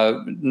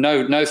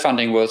 no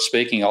funding worth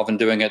speaking of, and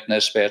doing it in their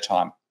spare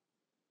time.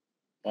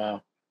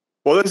 Wow.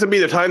 Well, this would be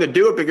the time to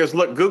do it, because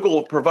look,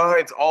 Google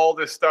provides all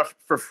this stuff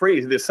for free.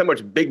 There's so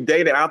much big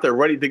data out there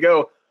ready to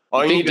go.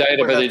 Big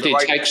data, but it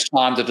takes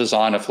time to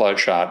design a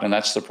flowchart, and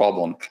that's the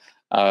problem.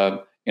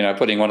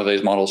 Putting one of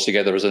these models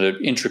together is an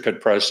intricate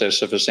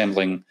process of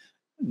assembling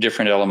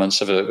different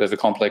elements of a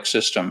complex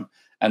system,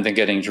 and then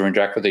getting to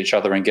interact with each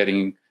other and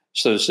getting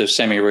sort of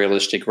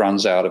semi-realistic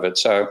runs out of it.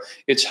 So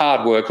it's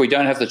hard work. We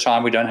don't have the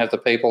time. We don't have the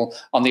people.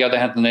 On the other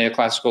hand, the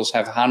neoclassicals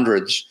have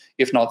hundreds,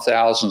 if not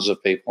thousands,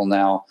 of people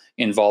now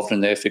involved in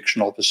their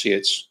fictional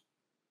pursuits.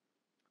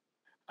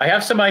 I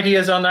have some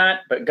ideas on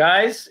that, but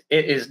guys,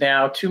 it is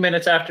now 2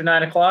 minutes after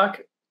 9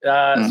 o'clock.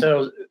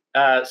 So,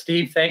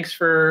 Steve, thanks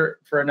for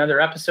another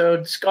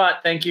episode.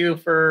 Scott, thank you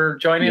for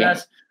joining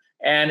us.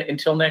 And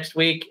until next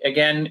week,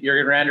 again,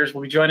 Jürgen Randers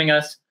will be joining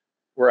us.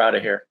 We're out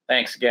of here.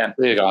 Thanks again.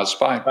 See you guys.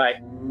 Bye.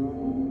 Bye.